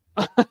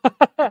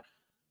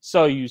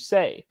 So you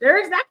say. They're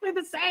exactly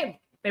the same.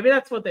 Maybe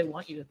that's what they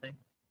want you to think.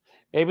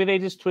 Maybe they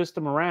just twist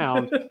them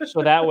around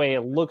so that way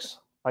it looks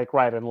like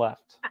right and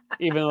left,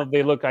 even though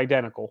they look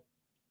identical.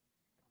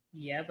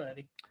 Yeah,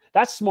 buddy.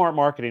 That's smart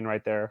marketing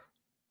right there.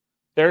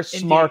 They're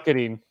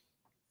smarketing.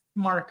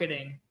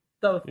 Marketing.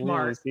 So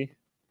smart.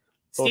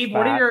 Steve,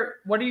 what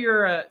are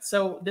your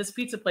so this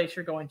pizza place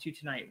you're going to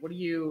tonight, what do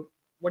you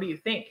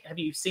think? Have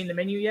you seen the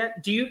menu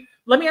yet?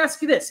 Let me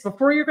ask you this,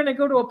 before you're going to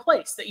go to a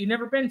place that you've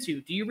never been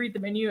to, do you read the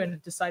menu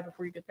and decide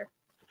before you get there?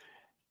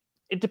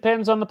 It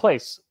depends on the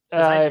place.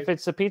 If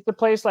it's a pizza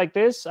place like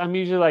this, I'm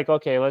usually like,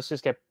 okay, let's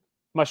just get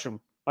mushroom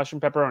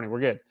pepperoni. We're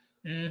good.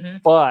 Mm-hmm.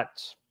 But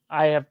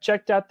I have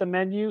checked out the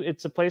menu.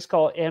 It's a place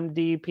called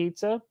MD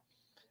Pizza.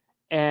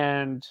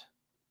 And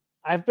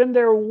I've been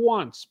there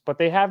once, but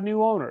they have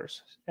new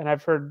owners. And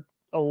I've heard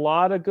a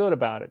lot of good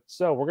about it.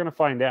 So we're going to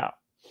find out.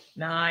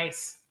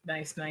 Nice.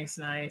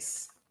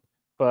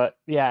 But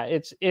yeah,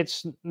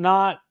 it's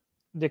not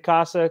De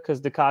Casa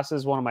because De Casa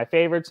is one of my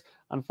favorites.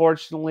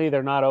 Unfortunately,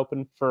 they're not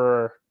open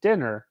for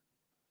dinner.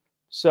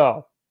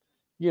 So,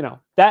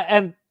 that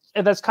and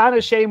that's kind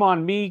of shame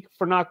on me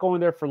for not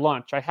going there for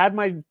lunch. I had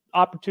my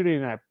opportunity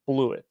and I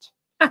blew it.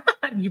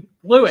 You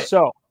blew it.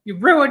 So you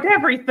ruined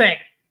everything.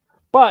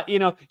 But,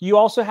 you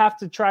also have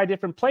to try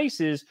different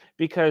places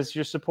because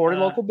you're supporting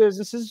local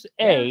businesses,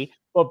 A,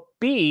 but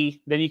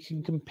B, then you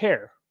can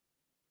compare.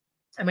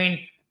 I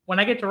mean, when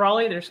I get to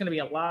Raleigh, there's going to be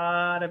a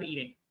lot of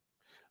eating.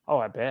 Oh,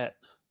 I bet.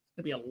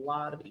 There's going to be a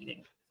lot of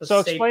eating. So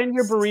explain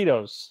your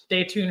burritos.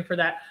 Stay tuned for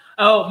that.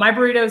 Oh, my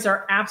burritos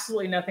are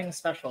absolutely nothing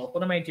special.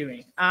 What am I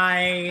doing?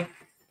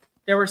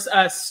 There was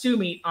a stew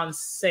meat on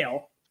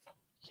sale.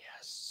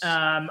 Yes.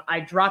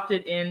 I dropped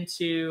it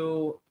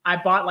into. I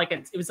bought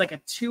it was like a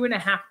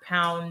 2.5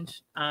 pound,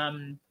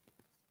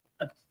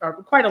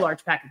 quite a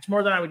large package,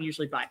 more than I would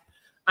usually buy.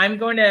 I'm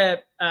going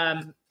to.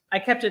 I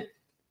kept it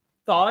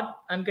thawed.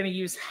 I'm going to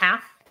use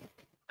half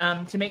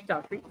to make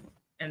dog treats,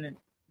 and then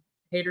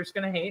haters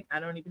going to hate. I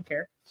don't even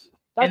care.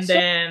 That's and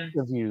then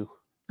of you,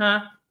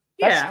 huh?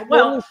 That's Yeah.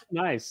 Well, really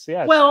nice.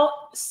 Yeah.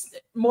 Well,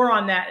 more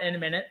on that in a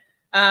minute.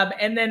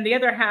 And then the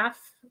other half,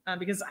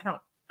 because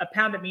a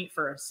pound of meat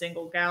for a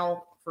single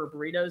gal for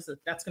burritos,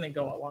 that's going to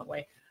go a long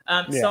way.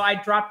 So I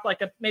dropped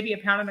maybe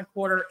 1.25 pounds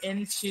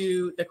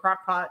into the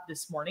crock pot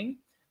this morning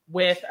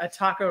with a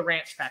taco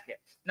ranch packet.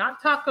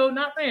 Not taco,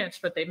 not ranch,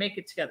 but they make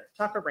it together.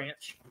 Taco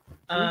ranch,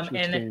 and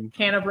a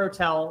can of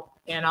Rotel,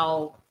 and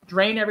I'll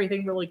drain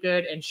everything really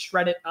good and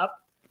shred it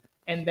up,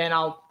 and then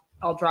I'll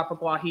drop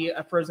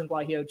a frozen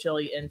guajillo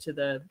chili into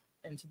the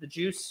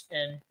juice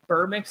and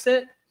burr mix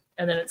it,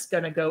 and then it's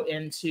going to go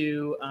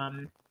into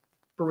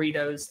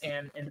burritos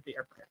and into the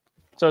air fryer.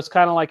 So it's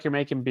kind of like you're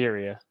making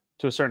birria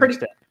to a certain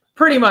extent.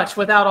 Pretty much,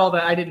 without all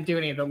the, I didn't do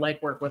any of the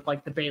legwork with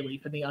the bay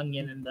leaf and the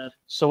onion and the.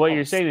 So what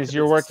you're saying is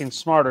you're working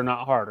smarter,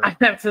 not harder.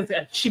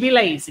 She be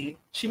lazy.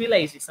 She be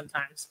lazy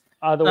sometimes.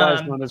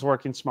 Otherwise known as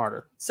working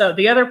smarter. So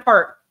the other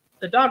part,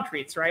 the dog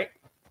treats, right?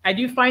 I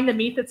do find the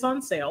meat that's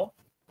on sale,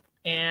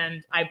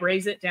 and I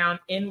braise it down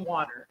in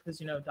water because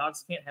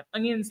dogs can't have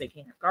onions, they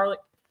can't have garlic.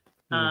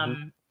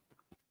 Mm-hmm.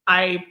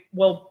 I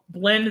will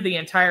blend the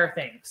entire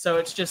thing, so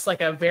it's just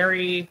like a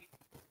very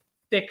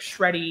thick,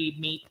 shreddy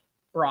meat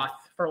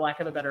broth, for lack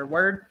of a better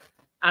word.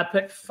 I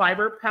put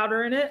fiber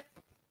powder in it,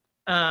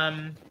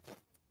 and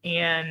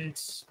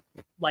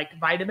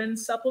vitamin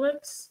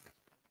supplements,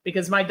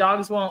 because my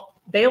dogs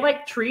they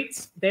like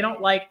treats. They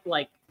don't like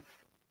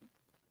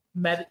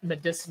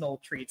medicinal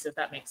treats, if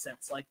that makes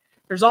sense.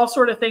 There's all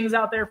sort of things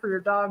out there for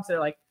your dogs.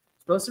 They're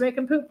supposed to make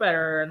them poop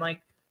better and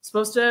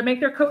supposed to make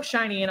their coat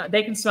shiny, and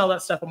they can smell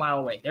that stuff a mile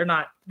away.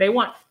 They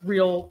want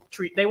real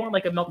treat. They want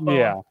a milk bone.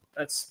 Yeah.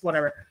 That's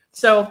whatever.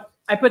 So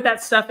I put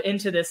that stuff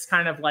into this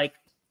kind of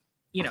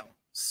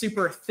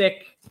super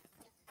thick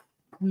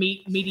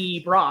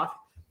meaty broth.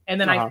 And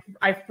then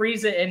I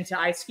freeze it into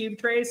ice cube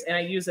trays, and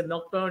I use a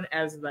milk bone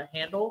as the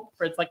handle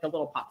for it's like a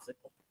little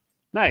popsicle.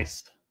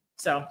 Nice.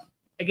 So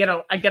I get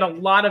a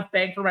lot of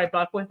bang for my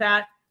buck with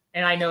that,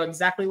 and I know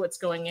exactly what's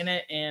going in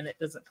it, and it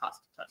doesn't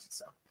cost a ton.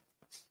 So,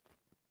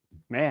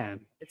 man,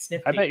 it's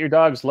nifty. I bet your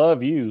dogs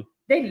love you.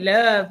 They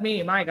love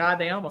me. My God,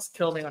 they almost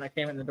killed me when I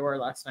came in the door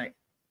last night.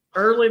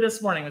 Early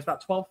this morning, it was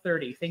about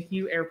 12:30. Thank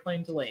you,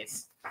 airplane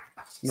delays.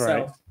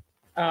 Right.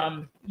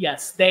 So,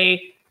 yes,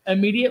 they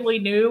immediately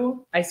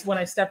knew. When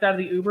I stepped out of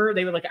the Uber,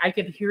 they were I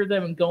could hear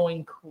them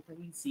going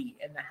crazy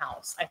in the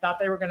house. I thought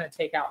they were going to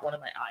take out one of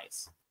my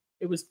eyes.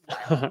 It was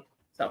wild.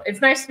 So it's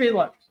nice to be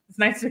loved. It's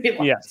nice to be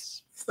loved.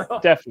 Yes, so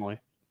definitely.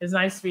 It's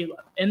nice to be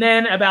loved. And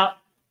then about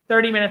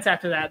 30 minutes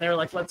after that, they were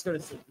like, "Let's go to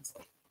sleep."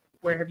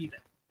 Where have you been?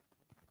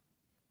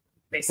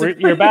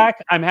 Basically, you're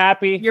back. I'm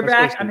happy. You're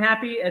back. I'm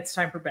happy. It's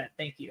time for bed.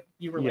 Thank you.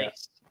 You were late.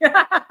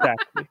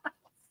 Exactly.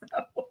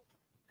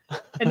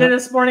 And then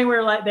this morning they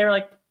were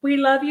like, "We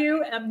love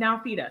you, and now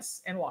feed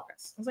us and walk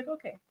us." I was like,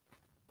 "Okay,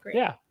 great."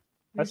 Yeah,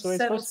 that's the way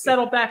it's supposed to be.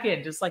 Settle back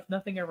in, just like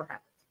nothing ever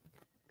happened.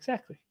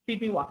 Exactly.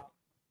 Feed me, walk.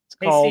 It's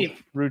called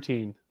Steve.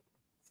 routine.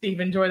 Steve,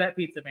 enjoy that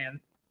pizza,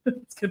 man.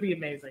 It's gonna be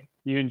amazing.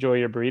 You enjoy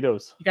your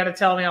burritos. You got to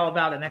tell me all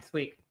about it next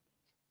week.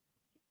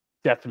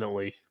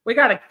 Definitely. We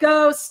gotta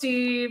go,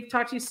 Steve.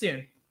 Talk to you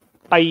soon.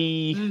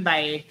 Bye.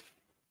 Bye.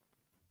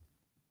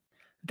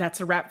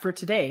 That's a wrap for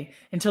today.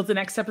 Until the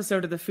next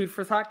episode of the Food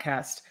for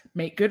ThoughtCast,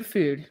 make good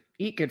food,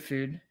 eat good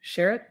food,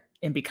 share it,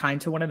 and be kind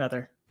to one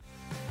another.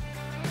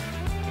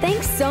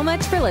 Thanks so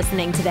much for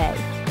listening today.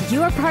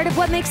 You are part of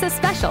what makes us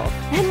special,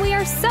 and we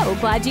are so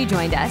glad you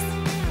joined us.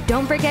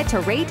 Don't forget to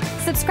rate,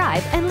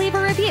 subscribe, and leave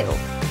a review.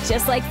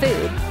 Just like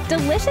food,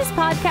 delicious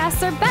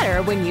podcasts are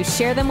better when you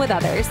share them with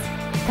others.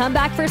 Come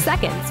back for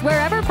seconds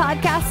wherever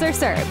podcasts are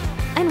served,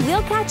 and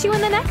we'll catch you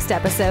in the next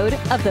episode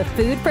of the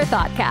Food for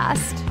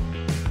ThoughtCast.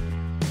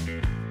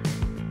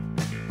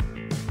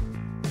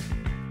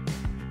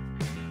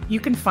 You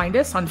can find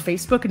us on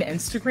Facebook and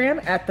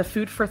Instagram at the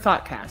Food for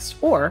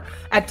ThoughtCast or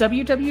at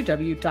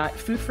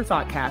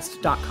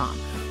www.foodforthoughtcast.com,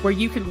 where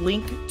you can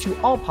link to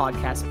all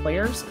podcast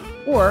players,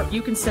 or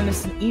you can send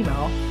us an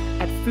email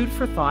at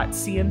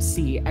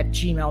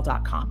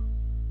foodforthoughtcmc@gmail.com.